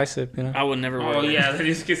 kiss my bicep. You know. I would never wear. Oh that. yeah, they're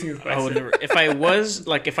just kissing his bicep. I would never. If I was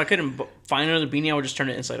like, if I couldn't find another beanie, I would just turn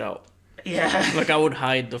it inside out. Yeah. Like I would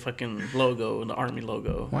hide the fucking logo, the army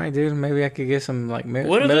logo. Why, dude? Maybe I could get some like.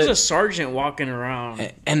 What if there's a sergeant walking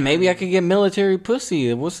around And maybe I could get military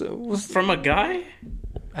pussy. What's from a guy?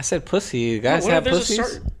 I said pussy. Guys What if have there's a pussies.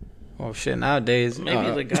 sergeant? Oh shit! Nowadays,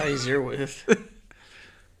 Maybe the guys you're with.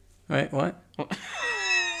 Wait, what?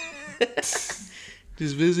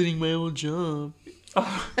 Just visiting my old job.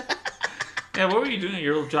 Yeah, what were you doing at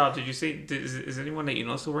your old job? Did you say is anyone that you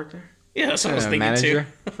know still work there? Yeah, that's what I was thinking manager.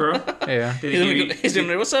 too. For real? Yeah. Did he give you, He's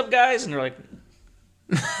doing, what's up, guys? And they're like,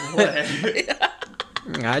 what?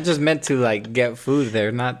 I just meant to like get food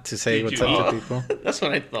there, not to say Did what's you up to eat? people. That's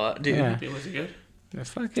what I thought, dude. Yeah. Was it good? Yeah,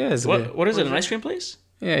 fuck yeah, it's good. What is it? What An is ice it? cream place?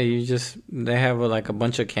 Yeah, they have like a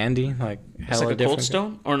bunch of candy, like It's hella like a different. Cold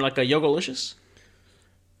Stone or like a Yogolicious.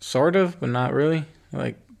 Sort of, but not really.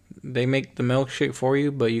 Like they make the milkshake for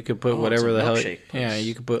you, but you could put Oh, it's whatever a the hell. milkshake Yeah, place.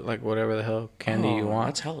 you could put like whatever the hell candy you want.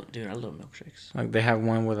 That's hella, dude. I love milkshakes. Like they have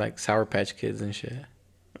one with like Sour Patch Kids and shit.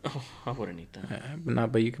 Oh, I wouldn't eat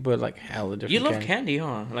that. But you could put like hella different. You love candy. candy,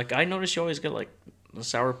 huh? Like I noticed you always get like the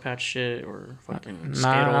Sour Patch shit or fucking Skittles.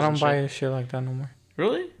 Nah, I don't and buy shit. shit like that no more.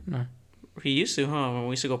 Really? No. He used to, huh? When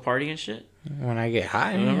we used to go party and shit. When I get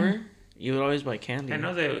high, Remember? You would always buy candy. I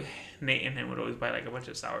know that Nate and him would always buy like a bunch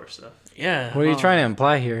of sour stuff. Yeah. What are you huh. trying to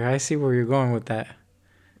imply here? I see where you're going with that.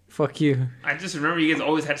 Fuck you. I just remember you guys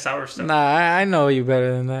always had sour stuff. Nah, I know you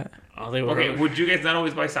better than that. Oh, they were Okay, would you guys not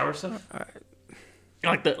always buy sour stuff?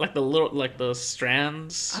 like the little like the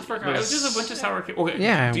strands. I forgot. It was just a bunch of sour. Okay.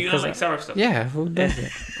 Yeah, Do you not because like sour stuff? Yeah, who does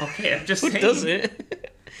it? Okay, I'm just Who saying. does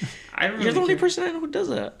it? I don't You're the really only care. person I know who does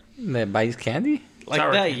that. That buys candy? Like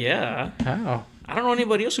Sour that, candy. yeah. How? I don't know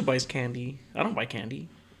anybody else who buys candy. I don't buy candy.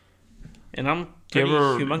 And I'm Do you pretty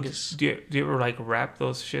ever humongous. Do you ever like wrap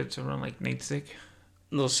those shits around like Nate's stick?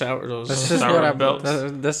 Those sour, those That's the just sour what I belts.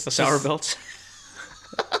 That's sour just- belts.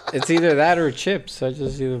 It's either that or chips. I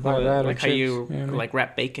just either buy that or Like chips. how you know what I mean? like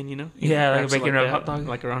wrap bacon, you know? Yeah, like a Wraps it bacon wrap that, hot dog.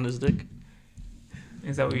 like around his dick.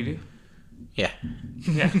 Is that what you do? Yeah.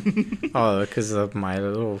 Yeah. Oh, because of my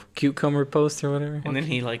little cucumber post or whatever. And then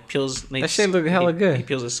he like peels. That shit look hella good. He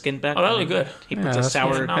peels his skin back. Oh, that and look then good. He Yeah, puts a that's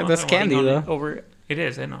sour. good. That's candy on though. it over it. It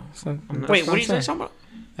is. I know. So, I'm not- Wait, that's what are you I'm saying saying. about?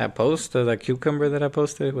 That post, the cucumber that I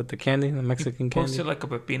posted with the candy, the Mexican candy. Posted like a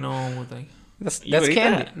pepino with like. That's You would eat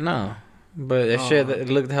candy. that? No, but that Oh. shit it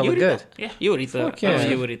looked You hella would eat good. that? Yeah. You would eat that. Fuck yeah.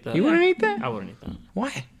 You would eat that. You wouldn't eat that? I wouldn't eat that.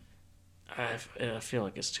 Why? I feel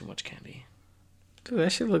like it's too much candy. Dude,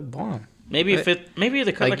 that shit look bomb. Maybe if it, maybe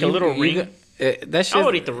they cut like a you- little you ring. that I shit.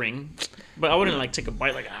 would eat the ring, but I wouldn't like take a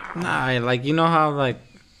bite like. Ah. Nah, like you know how like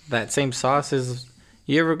that same sauce is.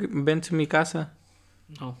 You ever been to mi casa?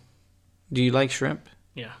 No. Do you like shrimp?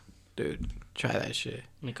 Yeah. Dude, try that shit.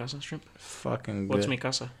 Mi casa shrimp. Fucking good. What's mi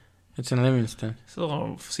casa? It's in Livingston. It's a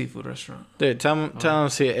little seafood restaurant. Dude, tell them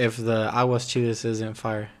see if the aguas chiles isn't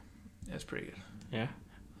fire. That's pretty good. Yeah.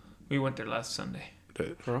 We went there last Sunday.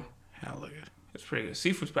 Dude, Bro, hella good. It's pretty good.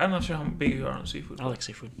 Seafood's, but I'm not sure how big you are on seafood. I like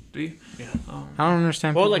seafood. Do you? Yeah. I don't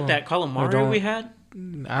understand. Well, people like that who calamari don't- we had.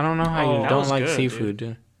 I don't know how Oh, you that don't was like good, seafood,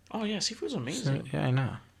 dude. Oh yeah, seafood's So, amazing. yeah, I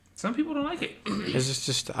know. Some people don't like it. It's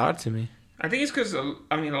just odd to me. I think it's because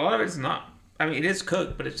I mean a lot of it's not. I mean it is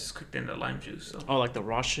cooked, but it's just cooked in the lime juice. So Oh, like the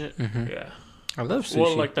raw shit. yeah, I love sushi.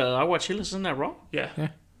 Well, like the agua chiles, isn't that raw? yeah, Yeah.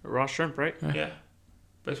 Raw shrimp, right? yeah.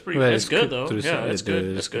 But it's pretty. Well, good. It's good cooked though. through Yeah, the- it's dude, good.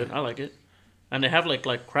 it's It's good. I like it. And they have like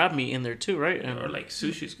crab meat in there too, right? And Or like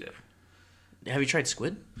sushi's good. have you tried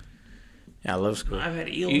squid? Yeah, I love squid. I've had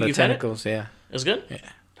eel. You- The you've had it? tentacles, yeah. It's good. Yeah.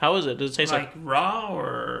 How is it? Does it taste like raw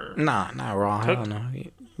or Nah, not raw. Hell Cooked? no.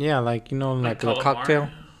 Yeah, like you know, like the calamari? cocktail.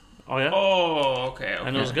 Oh yeah. Oh, okay.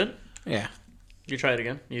 And it was good. Yeah. You try it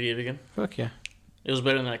again. You eat it again. Fuck yeah. It was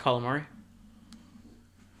better than that calamari.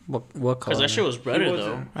 What Because color? that shit was better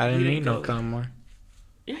though. I didn't He eat no go. calamari.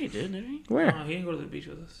 Yeah, he did, didn't he? Where? No, he didn't go to the beach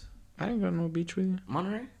with us. I didn't go to no beach with you.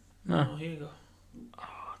 Monterey. No. No, he didn't go. Oh,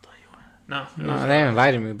 I thought you went. No, No, they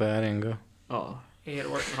invited me, but I didn't go. Oh, he had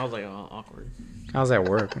to work. I was like, oh, awkward. I was at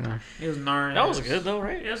work. You know. It was gnarly. That was good though,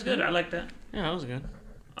 right? It was good. I like that. Yeah, that was good.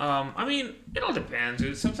 I mean, it all depends,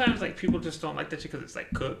 dude. Sometimes like people just don't like that shit because it's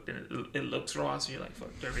like cooked and it looks raw. So you're like, fuck,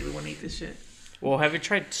 do I really want to eat this shit? Well, have you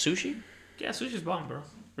tried sushi? Yeah, sushi's bomb, bro.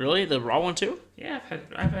 Really, the raw one too? Yeah,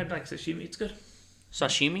 I've had like sashimi. It's good.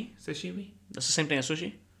 Sashimi? Sashimi. That's the same thing as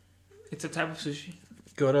sushi. It's a type of sushi.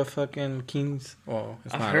 Go to fucking King's. Oh,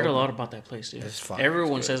 it's I've not heard a open. lot about that place, dude. It's fine.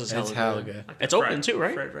 Everyone It's says good. it's It's hella hella good. good. Like It's the open too,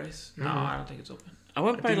 right? Fried rice. No, I don't think it's open. I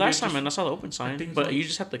went by think last they time and I saw the open sign, think but so. you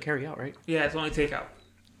just have to carry out, right? Yeah, it's only takeout.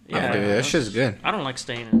 Yeah, dude, that shit's good. I don't like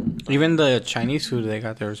staying in. Even the Chinese food they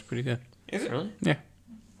got there was pretty good. Is it? Really? Yeah.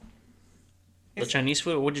 The Chinese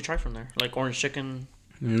food? What'd you try from there? Like orange chicken?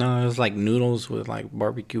 No, it was like noodles with like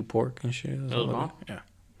barbecue pork and shit. It was That was all bomb? good. Yeah.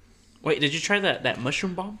 Wait, did you try that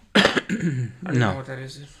mushroom bomb? I don't No. know what that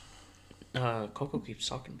is. Coco keeps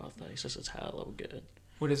talking about that. He says it's hella good.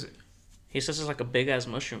 What is it? He says it's like a big ass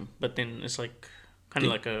mushroom, but then it's like kind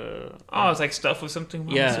of like a Oh, it's like stuff with something. I'm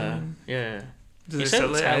yeah, assuming. yeah. Does He it said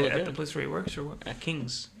sell it's it hella at the good. place where he works or what? At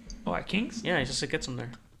King's. Oh, at King's? Yeah, he says it gets them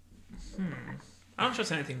there. I don't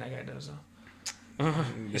trust anything that guy does though.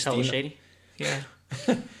 It's hella shady. Yeah,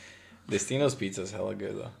 Destino's pizza's hella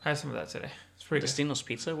good though. I had some of that today. It's pretty good. Destino's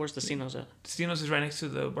Pizza. Where's Destino's at? Destino's is right next to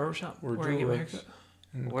the barbershop Where where I get my Drew works.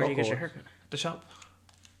 haircut. Where do you get your haircut? The shop.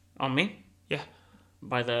 On me? Yeah.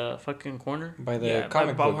 By the fucking corner? By the Yeah,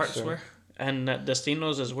 comic Bob book Hart store. Square. And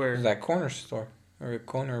Destino's is where? That corner store or a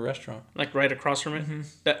corner restaurant. Like right across from it?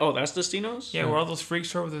 That's Destino's? Yeah, where all those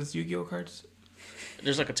freaks are with those Yu-Gi-Oh cards.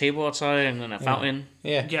 There's like a table outside and then a fountain.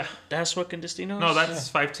 Yeah. Yeah. That's fucking Destino's? No, that's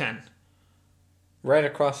 510. Right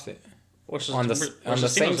across it. What's On the same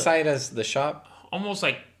Destino's side as the shop. Almost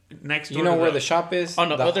like next door. You know to where the shop is? on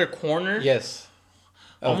the other corner? Yes.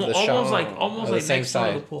 Of Almost, the shop. almost like the same next door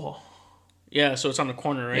to the side. pool hall. Yeah, so it's on the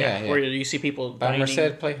corner, right? Yeah, yeah. Where you see people By dining.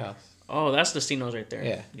 Merced Playhouse. Oh, that's Destino's right there.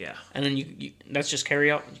 Yeah. Yeah. And then you that's just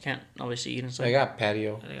carry out. You can't obviously eat inside. They got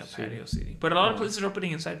patio. They got patio seating. But a lot of places are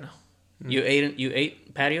opening inside now. You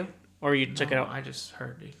ate patio, or you took it No, out? I just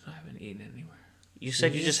heard, dude. I haven't eaten anywhere. You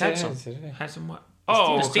said you just had some. Today. Had some what?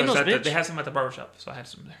 Oh, Destino's, because bitch. they had some at the barbershop, so I had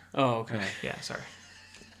some there. Oh, okay. Yeah, sorry.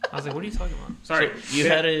 I was like, what are you talking about? Sorry. So you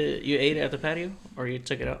ate it at the patio, or you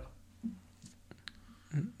took it out?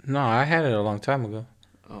 No, I had it a long time ago.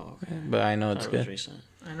 Oh, okay. But I know I it's thought it was good. recent.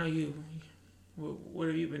 I know you. What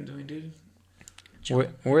have you been doing, dude?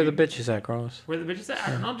 Where are the bitches at, Carlos? Where the bitches at?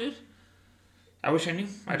 I don't know, dude. I wish I knew.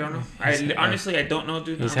 I don't know. Honestly, I don't know,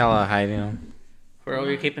 dude. He's hella hiding them. Bro,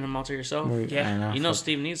 you're keeping them all to yourself. Yeah. I know. You know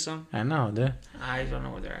Steve needs some. I know, dude. I don't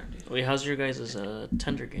know where they're at, dude. Wait, how's your guys'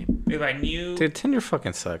 Tinder game? If I knew, Dude, Tinder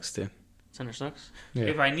fucking sucks, dude. Tinder sucks. Yeah.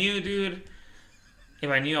 if I knew, dude, if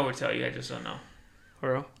I knew, I would tell you. I just don't know.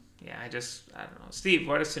 For real? Yeah, I don't know. Steve,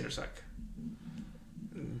 why does Tinder suck?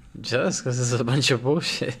 Just because it's a bunch of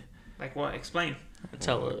bullshit. Like what? Explain.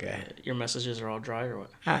 Tell Okay. your messages are all dry or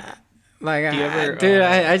what? Like, Do you ever, dude,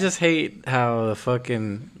 I just hate how the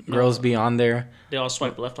fucking girls be on there. They all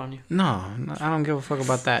swipe left on you? No, I don't give a fuck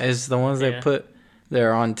about that. It's the ones Yeah. that put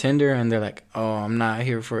they're on Tinder and they're like, oh, I'm not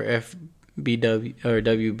here for FBW or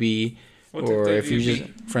WB, What's or a if you WB?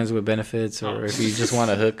 just friends with benefits, or Oh. if you just want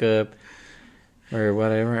to hook up or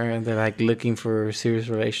whatever. And they're like looking for a serious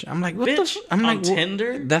relation. I'm like, what the? Bitch, I'm on like,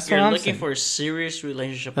 Tinder? That's you're what I'm looking saying. for a serious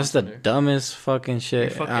relationship That's on the Tinder. dumbest fucking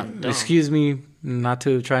shit. You're fucking dumb. Excuse me, not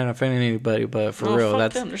to try and offend anybody, but for No, real, fuck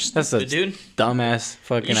that's them. They're that's a stupid, dude. dumbass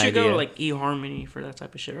fucking You should idea. go to like eHarmony for that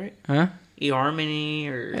type of shit, right? huh? eHarmony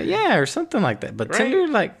or Yeah, or something like that. But Right? Tinder,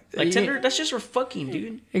 like yeah, Tinder. That's just for fucking,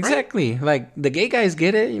 dude. Right? Exactly. Like the gay guys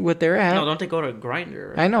get it with their app. No, don't they go to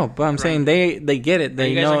Grinder? I know, but I'm saying they get it. Are They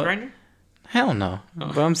you guys know. on Grinder? Hell no.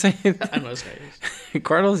 Oh. But I'm saying I know this guy is.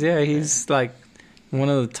 Carlos, yeah, he's like one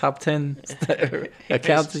of the top 10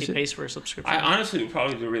 accounts and He shit. pays for a subscription. I honestly would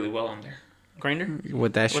probably do really well on there. Grinder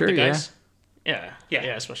With that with shirt, the yeah. guys. Yeah. Yeah.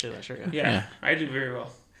 Yeah, especially that shirt. Yeah. Yeah, Yeah. I do very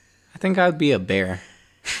well. I think I'd be a bear.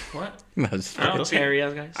 What? No, just I don't Those think- hairy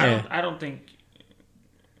ass guys. I don't think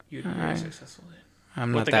you'd be very Alright. successful then. I'm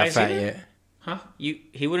With not the that guys fat either? yet. Huh?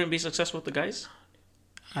 He wouldn't be successful with the guys.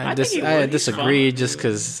 I, I think he I would. He's disagree fun, just dude.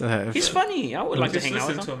 because He's funny. I would like to Just hang out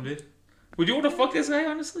listen with to him. him, dude. Would you want to fuck this guy,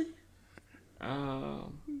 honestly?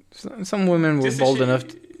 some women were Just a bold shit- enough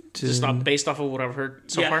to. Just not based off of what I've heard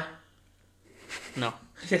so Yeah. far. No.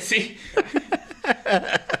 Yeah, see?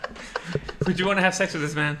 Would you want to have sex with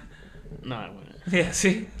this man? No, I wouldn't. Yeah,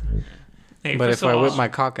 see? Hey, But first if of I all- whip my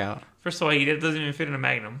cock out, First of all, he doesn't even fit in a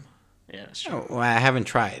Magnum. Yeah, that's true. well, I haven't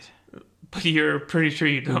tried, But you're pretty sure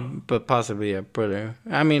you don't. but possibly a brother.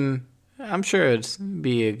 I mean, I'm sure it'd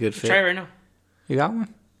be a good fit. Try it right now. You got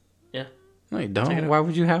one? Yeah. No, you Take it don't. out. Why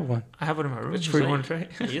would you have one? I have one in my room. Which For is you like- want to try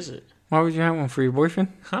it? Yeah, use it. Why would you have one for your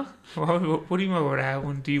boyfriend? Huh? What do you mean? Would I have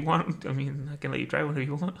one? Do you want? I mean, I can let you try one if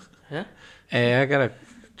you want. Yeah. Hey, I gotta.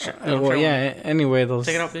 no, Well, try yeah. Anyway, those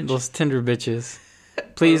Take it out, bitch. those Tinder bitches.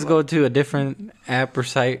 Please go to a different app or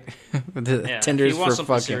site. The Yeah. Tinder's if you want for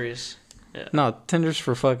something fucking. serious. Yeah. No, Tinder's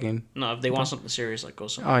for fucking. No, if they want something serious, like go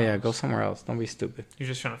somewhere. Oh yeah, else. go somewhere else. Don't be stupid. You're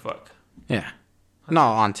just trying to fuck. Yeah. No,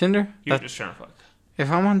 on Tinder. You're That, just trying to fuck. if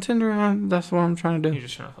I'm on Tinder, that's what I'm trying to You're do.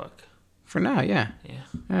 just trying to fuck. For now, yeah. Yeah.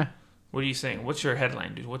 Yeah. What are you saying? What's your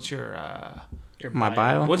headline, dude? What's your Your My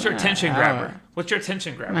bio. What's your attention I grabber? don't- What's your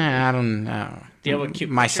attention grabber? I don't know. Do you have a cute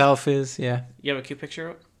Myself is, yeah. You have a cute picture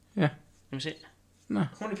up? Yeah. Let me see it. How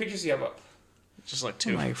many pictures do you have up? Just like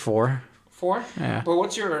two. Like 4. 4? Yeah. But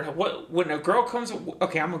what's your when a girl comes?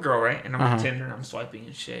 Okay, I'm a girl, right? And I'm on Uh-huh. Tinder and I'm swiping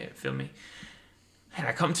and shit. Feel me? And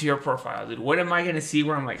I come to your profile, dude. What am I gonna see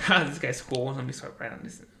where I'm like, this guy's cool? Let me swipe right on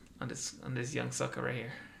this young sucker right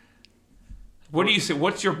here. What do you say?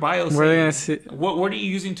 What's your bio Where are they saying? gonna see? What are you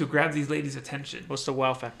using to grab these ladies' attention? What's the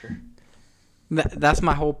wow factor? That's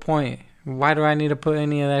my whole point. Why do I need to put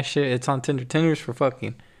any of that shit? It's on Tinder. Tinder's for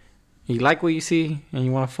fucking. You like what you see and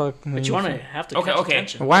you want to fuck. But you want to have to Okay, catch okay.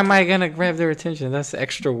 attention. Why am I gonna grab their attention? That's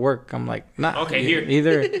extra work. I'm like, nah. Okay, here.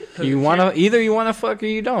 Either you wanna fuck or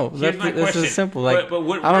you don't. Here's my That's question. as simple. Like, But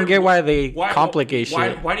what- I don't get why they why- complicate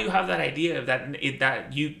shit. Why do you have that idea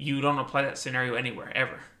that you don't apply that scenario anywhere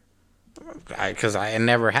ever? Because I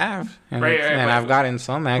never have, and, Right, and but- I've gotten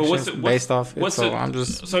some But action based off it. So I'm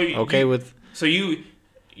just okay with. So you're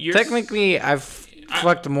Technically, I've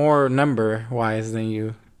fucked more number wise than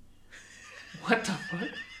you. What the fuck?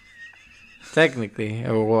 Technically,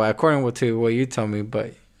 well, according to what you tell me,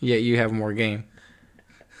 but yet you have more game.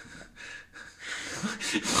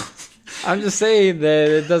 I'm just saying that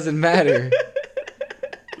it doesn't matter.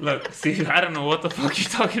 Look, see, I don't know what the fuck you're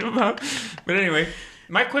talking about, but anyway,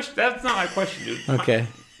 my question. That's not my question, dude. Okay.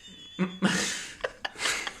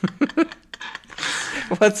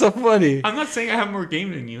 What's so funny? I'm not saying I have more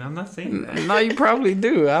game than you. I'm not saying that. No, you probably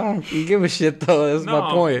do. I don't give a shit though. That's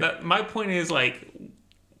my point. My point is like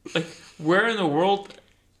where in the world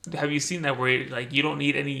have you seen that where like you don't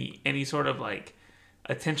need any sort of like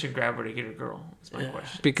attention grabber to get a girl? That's my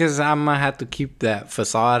question. Because I'm gonna have to keep that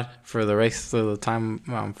facade for the rest of the time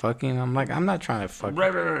I'm fucking. I'm like, I'm not trying to fuck.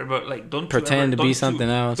 Right. But like, don't Pretend you ever, to be don't something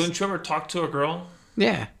you, else. Don't you ever talk to a girl?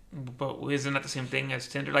 Yeah, But isn't that the same thing as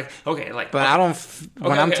Tinder? Like, okay, like. but I don't.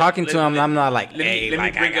 When I'm talking to him, I'm not like, let me- hey, let me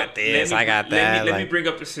like I bring got up- this, let me- I got let me- that. Let me Like, bring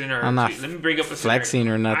up the scenario. I'm not Let me bring up the flexing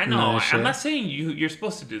scenario. or nothing. I know. of that shit. I'm not saying you're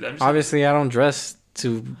supposed to do that. I'm just Obviously, I don't dress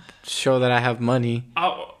to show that I have money.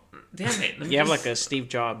 oh, damn it. Let me You have just- like a Steve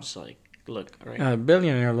Jobs like look, right? A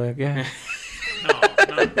billionaire look, yeah. No.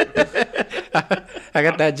 I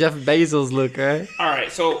got that Jeff Bezos look, right? All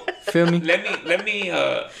right, so Feel me? let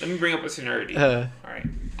me bring up a scenario. All right,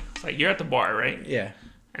 it's like you're at the bar, right? Yeah.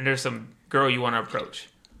 And there's some girl you want to approach.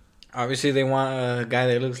 Obviously, they want a guy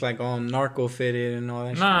that looks like all narco fitted and all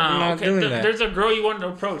that shit. No, I'm not okay. doing that. There's a girl you want to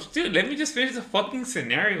approach, dude. Let me just finish the fucking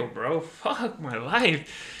scenario, bro. Fuck my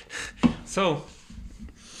life. So,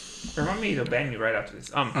 remind me to ban you right after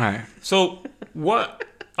this. All right. So what?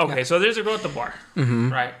 Okay, so there's a girl at the bar, Mm-hmm.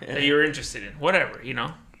 right? That you're interested in, whatever, you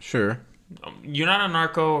know. Sure. You're not a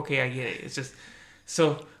narco, okay? I get it. It's just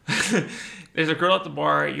so there's a girl at the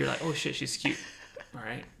bar. You're like, oh shit, she's cute. All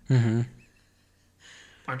right. Mm-hmm.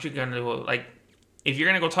 Aren't you gonna like? If you're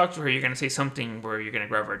gonna go talk to her, you're gonna say something where you're gonna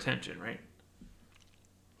grab her attention, right?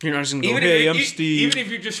 You're not just gonna go, Even hey, if, I'm Steve. Even if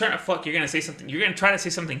you're just trying to fuck, you're gonna say something. You're gonna try to say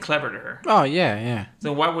something clever to her. Oh, yeah.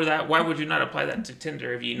 So why would you not apply that to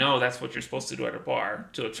Tinder if you know that's what you're supposed to do at a bar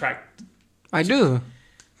to attract? I do.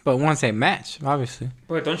 But once they match, obviously.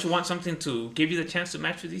 But don't you want something to give you the chance to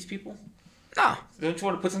match with these people? No. Don't you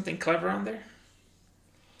want to put something clever on there?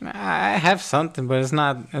 I have something, but it's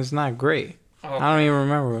not great. Oh, I don't even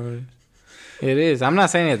remember what it is. I'm not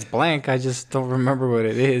saying it's blank. I just don't remember what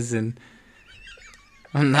it is, and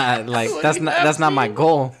I'm not like that's not my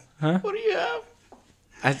goal, huh? What do you have?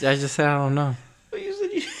 I just said I don't know.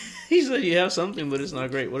 You said you have something, but it's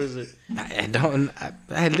not great. What is it? I don't.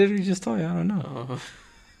 I literally just told you I don't know. Oh.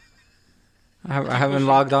 I haven't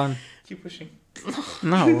logged on. keep pushing.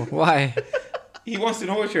 No, why? He wants to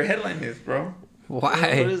know what your headline is, bro. What Why?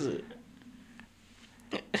 is it?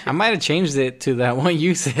 I might have changed it to that one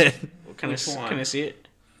you said. Can Which one? Can I see it?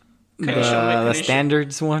 The, Can you show me? Can the you show-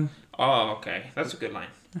 standards one. Oh, okay. That's a good line.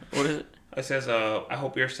 What is it? It says, I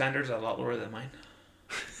hope your standards are a lot lower than mine.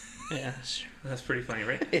 Yeah. Sure. That's pretty funny,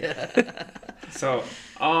 right? Yeah. So,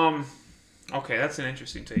 okay, that's an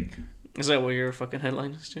interesting take. Is that what your fucking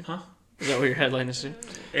headline is too? Huh? Is that what your headline is too?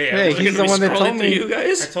 Yeah, Hey, we're he's gonna the be one that Scrolling told through me. you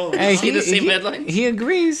guys. I told him. Hey, See the same headline? He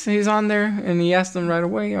agrees. He's on there, and he asked him right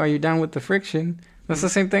away, "Are you down with the friction?" That's the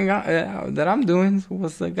same thing that I'm doing.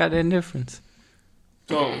 What's the goddamn difference?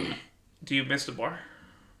 So, do you miss the bar?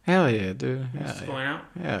 Hell yeah, dude. Hell Just yeah. going out?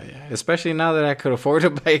 Hell yeah. Especially now that I could afford to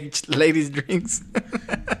buy ladies drinks.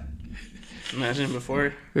 Imagine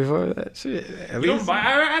before. Before that shit. At You don't least. buy.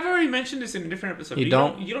 I've already mentioned this in a different episode. You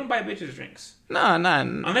don't? You don't buy bitches drinks No.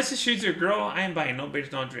 unless she's your girl. I ain't buying no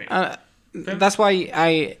bitch no drink. That's why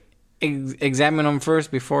I examine them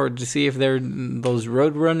first before to see if they're those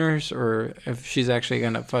road runners or if she's actually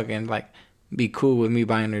gonna fucking like be cool with me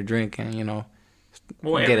buying her drink and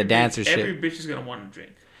Well, get a every dance bitch, or shit. Every bitch is gonna want a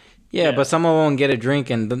drink. Yeah, but some of them get a drink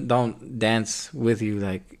and don't dance with you.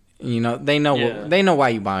 Like they know Yeah. they know why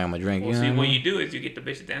you buy them a drink. Well, you know see, what I what mean? you do is you get the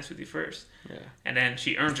bitch to dance with you first, Yeah. and then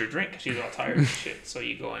she earns her drink. She's all tired of shit, so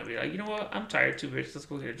you go and be like, you know what? I'm tired too, bitch. Let's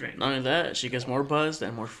go get a drink. Not only that, she gets more buzzed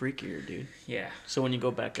and more freakier, dude. Yeah. So when you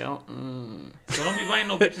go back out, So don't be buying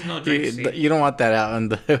no bitches no drinks. see? You don't want that out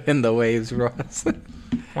in the waves, Ross.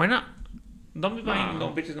 Why not? Don't be buying no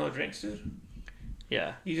bitches no drinks, dude.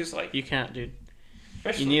 yeah, You just like you can't, dude.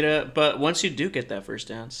 You need but once you do get that first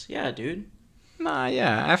dance, yeah, dude. Nah, yeah,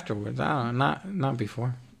 afterwards. I don't know, not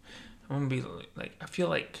before. I'm gonna be like, I feel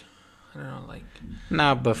like, I don't know, like.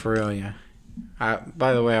 Nah, but for real, yeah.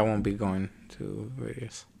 By the way, I won't be going to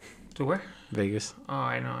Vegas. To where? Vegas. Oh,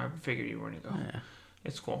 I know. I figured you were gonna go. Yeah.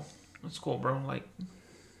 It's cool. It's cool, bro. Like,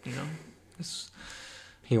 you know, it's.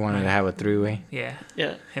 He wanted to have a three-way. Yeah.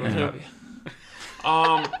 Yeah. Him and Javi.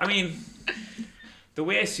 I mean, the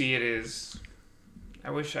way I see it is, I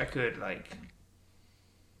wish I could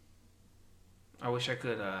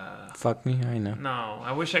Fuck me, I know. no,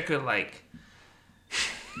 I wish I could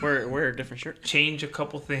Wear a different shirt. change a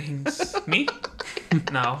couple things. Me?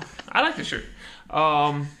 No. I like the shirt.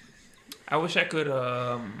 I wish I could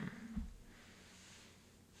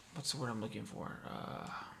what's the word I'm looking for?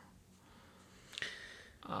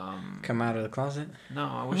 Come out of the closet? No,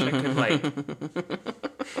 I wish I could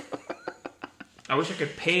I wish I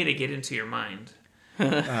could pay to get into your mind.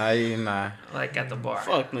 Nah. Like at the bar.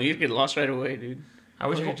 Fuck no, you get lost right away, dude. I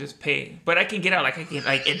wish I could just pay. But I can get out, I can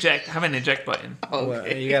eject, have an eject button. Well,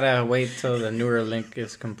 you gotta wait till the newer link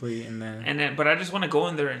is complete and then But I just want to go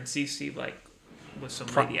in there and see Steve with some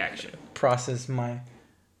lady action. process my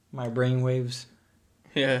brain waves.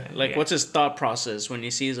 Yeah, like Yeah. what's his thought process when he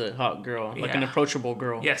sees a hot girl, like an Yeah. approachable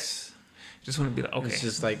girl? Yes. Just want to be like, okay, It's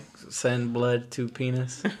just like send blood to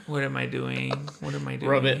penis. what am I doing? What am I doing?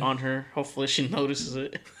 Rub it on her. Hopefully she notices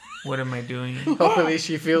it. What am I doing? Hopefully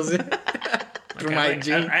she feels it through my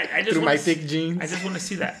jeans, I just through wanna my thick jeans. I just want to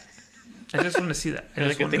see that. I just want to see that. I Like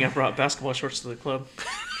just good want thing I to, brought basketball shorts to the club.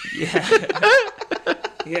 yeah.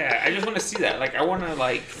 Yeah, I just want to see that. Like, I want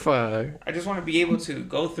to Fuck. I just want to be able to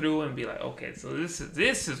go through and be like, okay, so this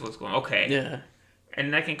is what's going on. Okay. Yeah.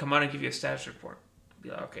 And I can come out and give you a status report. Be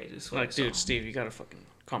like, okay, this is what Like, I saw. dude, Steve, you gotta fucking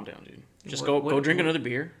calm down, dude. Just What- go what- drink what- another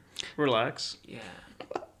beer, relax, Yeah.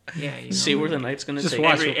 Yeah, you know. see where the night's gonna Just take.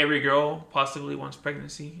 watch you. every girl possibly wants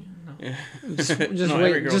pregnancy. No. Yeah. Just No,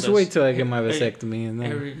 every wait. girl Just does. wait till I get my vasectomy, and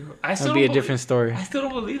then Every girl. I still it'll be a don't different story. I still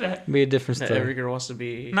don't believe that. Be a different That story. every girl wants to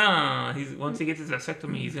be. No. He's once he gets his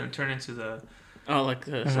vasectomy, he's gonna turn into the. Oh, like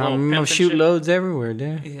the I'm little gonna pimp shoot and loads everywhere,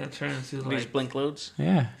 dude. He's gonna turn into shit. like. These blink loads.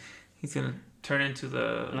 Yeah, He's gonna turn into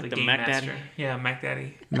the Like the game Mac master. Daddy? Yeah, Mac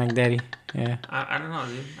Daddy. Mac Daddy. Yeah. I don't know,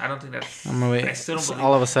 dude. I don't think that's. I'm gonna I wait. still don't believe.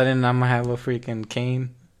 All of a sudden, I'm gonna have a freaking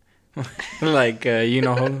cane. Like you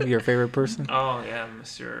know who your favorite person? Oh yeah,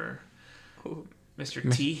 Mr. Who?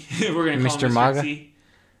 T. We're gonna call Mr. him Mr. Maga? T.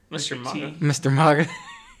 Mr. Maga. Mr. Maga.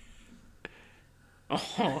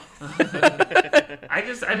 Oh.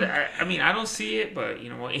 I mean, I don't see it, but you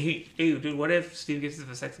know what? Hey, dude, what if Steve gets his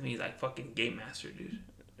vasectomy? He's like fucking game master, dude.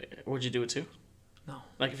 Would you do it too? No.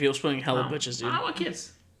 Like if he was pulling hella No. bitches, dude. I don't want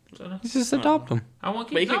kids. So no. Just adopt them. I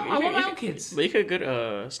want But you kids. could- No, I you want could- my own kids. But you could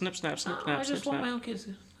good snip snap snip No, snap I snip just want my snap. own kids.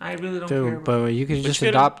 Dude. I really don't care. Dude, About but you could But just you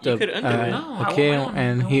could- adopt you a, could undo it. no, I a want kid, my own.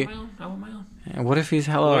 and I he. want my own. I want my own. And what if he's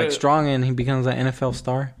hella What like if- strong and he becomes an NFL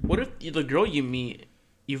star? What if the girl you meet,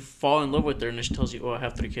 you fall in love with her, and then she tells you, "Oh, I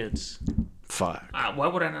have 3 kids." Fuck. Why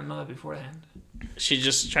would I not know that beforehand? She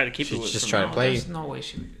just tried to keep She it with just from tried to now. play. There's no way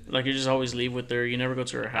she would. Like you just always leave with her. You never go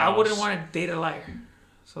to her I house. wouldn't want to date a liar.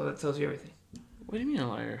 So that tells you everything. What do you mean a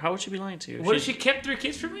liar? How would she be lying to you? What if she kept 3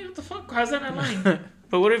 kids from me? What the fuck? How's that not lying?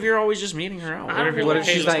 But what if you're always just meeting her out? I don't you're know. What like, if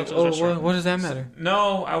 "Hey, she's let's go like, to the oh, restaurant?" what does that matter?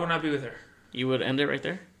 No, I would not be with her. You would end it right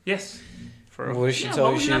there. Yes. For What if she Yeah, why told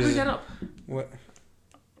you would she you not bring was? that up? What?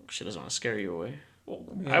 she doesn't want to scare you away.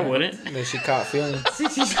 Yeah, I wouldn't. That she caught feelings.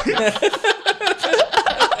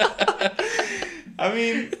 I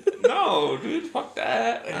mean, no, dude, fuck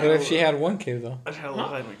that. What if she had 1 kid though? I'd hella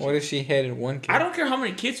hide my What if she had 1 kid? I don't care how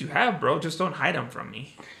many kids you have, bro. Just don't hide them from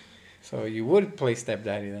me. So you would play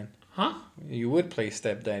stepdaddy then? Huh? You would play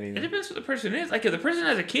stepdaddy It then? depends who the person is. Like, if the person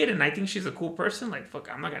has a kid and I think she's a cool person, like, fuck,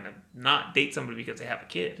 I'm not gonna not date somebody because they have a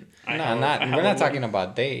kid. I No, hella- not. I We're hella not would. talking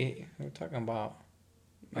about date. We're talking about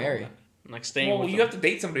marry. Like staying Well, with you them. have to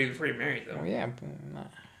date somebody before you're married, though. Oh yeah, but nah.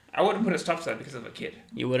 I wouldn't put a stop sign because of a kid.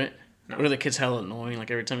 You wouldn't. No. What if the kid's hella annoying?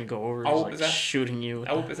 Like every time you go over, I he's would like possess. shooting you. With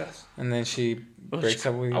I would possess. And then she breaks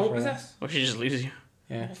up with you I would for that. possess. Or she just leaves you.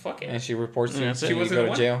 Yeah. Well, fuck it. And she reports you. That's it. and She you wasn't go the to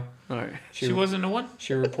one? jail. All right. She wasn't the one?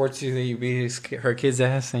 She reports you that you beat her kid's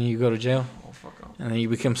ass and you go to jail. Oh, fuck off. And then you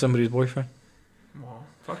become somebody's boyfriend. Well,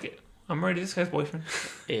 fuck it. I'm already this guy's boyfriend.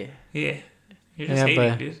 Yeah. Yeah. You're just Yeah, hating,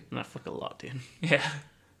 but- dude. Not fuck a lot, dude. Yeah.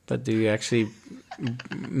 But did you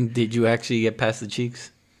actually get past the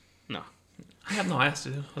cheeks? No. I have no ass,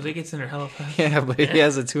 dude. Jose gets in there hella fast. Yeah, but he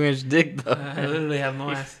has a 2-inch dick though. I literally have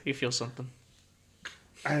no ass. You feel something.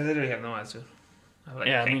 I literally have no ass, dude. I have like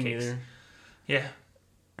Yeah, me pancakes. neither. Yeah.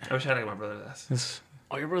 I wish I had like my brother's ass. It's-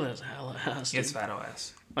 Oh, your brother has hella ass. He gets Dude. fat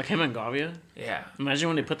ass. Like him and Gavia. Yeah. Imagine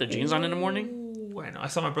when they put their jeans on in the morning. I know. I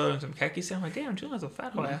saw my brother in some khakis, and I'm like, damn, Julian has a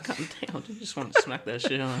fat God ass. damn, dude, just want to smack that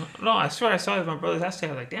shit on. No, I swear I saw it in my brother's ass. I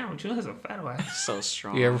was like, damn, Julian has a fat ass. So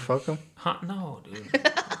strong. You ever fuck him? Huh? No, dude.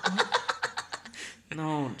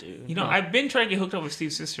 No, dude. You know, I've been trying to get hooked up with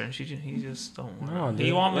Steve's sister, and he just don't want. No, He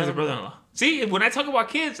dude. want me as a brother-in-law. See, when I talk about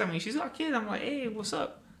kids, I mean, she's got kids. I'm like, hey, what's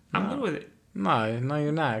up? I'm good with it. No,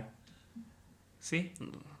 you're not. See,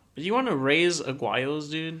 But you want to raise Aguayos,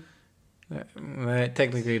 dude? They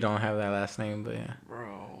technically don't have that last name, but yeah.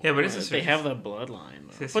 Bro. Yeah, but his sister's- they have the bloodline.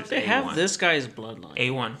 Though. Sister's But they have A1. this guy's bloodline.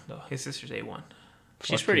 A1 though. His sister's A1.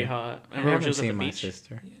 She's Fuck pretty you. hot. I Remember when haven't she was at the seen my beach?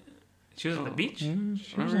 sister. She was at the beach.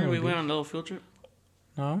 Remember we went on a little field trip?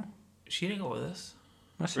 No, She didn't go with us.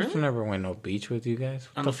 my sister Really? never went no beach with you guys.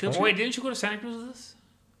 What On the the field fuck? Oh, wait, didn't you go to Santa Cruz with us?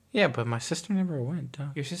 Yeah, but my sister never went. Though.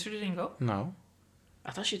 Your sister didn't go. No,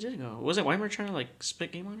 I thought she did go. Wasn't Weimer trying to like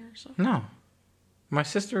spit game on her or something? no. My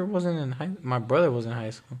sister wasn't in high. My brother was in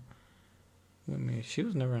high school. I mean, she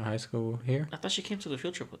was never in high school here. I thought she came to the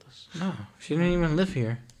field trip with us. No, she didn't even live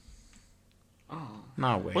here. Oh.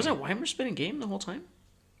 No way. Wasn't Weimer spitting game the whole time?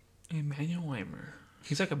 Emmanuel Weimer.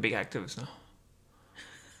 He's like a big activist now.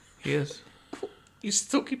 He is. You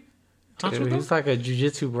still keep in touch Dude, with him? he's like a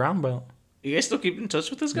jiu-jitsu brown belt. You guys still keep in touch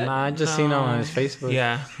with this guy? Nah, I just seen him on his Facebook.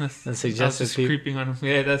 Yeah. And I was suggested just people. creeping on him.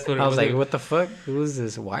 Yeah, that's what it I was was. like, what the fuck? Who is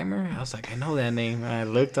this? Weimer? I was like, I know that name. And I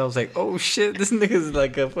looked, I was like, oh shit, this nigga's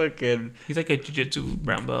like a fucking. He's like a jiu-jitsu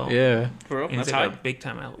brown belt. Yeah. For real? And he's That's like high? a big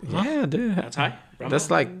time out. Yeah, dude. That's high? Brown That's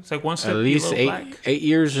belt? like It's like one step at least below black. 8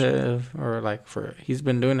 years or like he's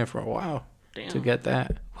been doing it for a while Damn. to get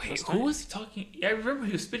that. Wait, That's who tight. was he talking? Yeah, I remember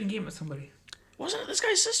he was spitting game at somebody. Wasn't it this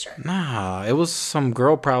guy's sister? Nah, it was some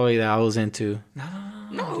girl probably that I was into.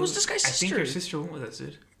 No, it was this guy's I think sister. your sister went with us,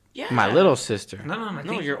 dude. Yeah. My little sister. No, I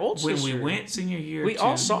think your old when sister. we went senior year. We to,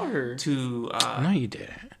 all saw her. To No, you didn't.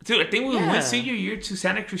 dude, I think when we Yeah. went senior year to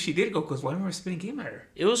Santa Cruz, she did go because Weimer was spitting game at her.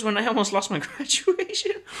 It was when I almost lost my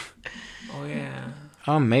graduation. Oh yeah.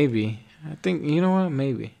 Oh, maybe. I think, you know what?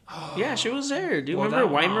 Maybe. Yeah, she was there, dude. Well, Remember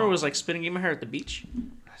that- Weimer was like spitting game at her at the beach?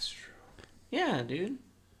 That's true. Yeah, dude.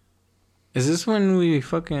 Is this when we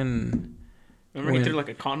fucking... Remember he When- threw like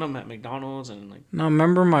a condom at McDonald's and like... No,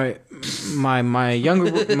 remember my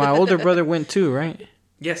younger... my older brother went too, right?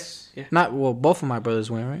 Yes. Both of my brothers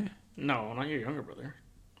went, right? No, not your younger brother.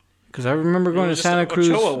 Because I remember going It to was just Santa Cruz.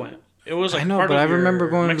 Ochoa went. It was like I know, part but of I remember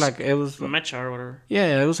your going like it was. Mecha or whatever.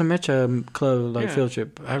 Yeah, it was a Mecha club like Yeah. field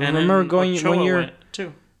trip. I And remember then going Ochoa one year. went,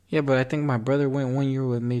 too. Yeah, but I think my brother went 1 year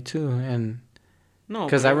with me too, and No,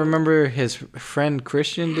 because but I remember his friend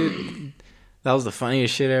Christian, dude. That was the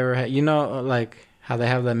funniest shit I ever had. You know, like how they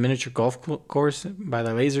have that miniature golf course by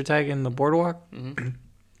the laser tag in the boardwalk. Mm-hmm.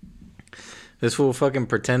 This fool fucking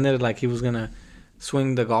pretended like he was gonna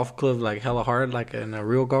swing the golf club like hella hard, like in a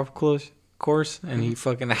real golf course, and he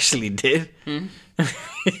fucking actually did.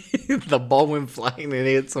 The ball went flying and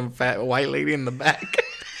hit some fat white lady in the back.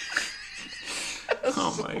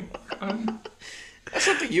 Oh my god. That's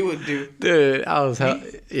something you would do. Dude, I was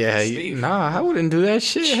Steve. nah, I wouldn't do that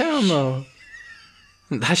shit. Hell no.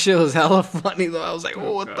 That shit was hella funny though. I was like,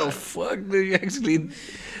 oh, what the fuck, dude? You actually.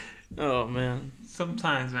 Oh, man.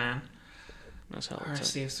 Sometimes, man. That's hell. All right,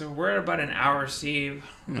 Steve. So we're at about an hour, Steve.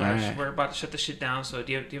 Alright. We're about to shut the shit down. So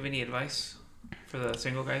do you have any advice for the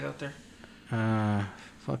single guys out there?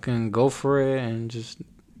 Fucking go for it and just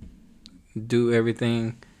do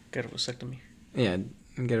everything. Get a vasectomy. Yeah,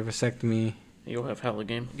 get a vasectomy. You'll have hella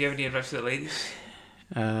game. Do you have any advice for the ladies?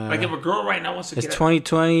 Uh, Like if a girl right now wants to it's get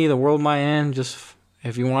 2020. The world might end. Just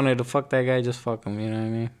if you wanted to fuck that guy, just fuck him. You know what I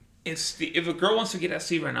mean? if a girl wants to get at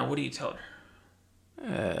Steve right now, what do you tell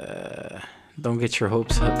her? Don't get your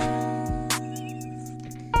hopes up.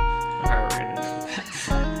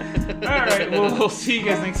 All right, we'll see you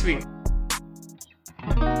guys next week.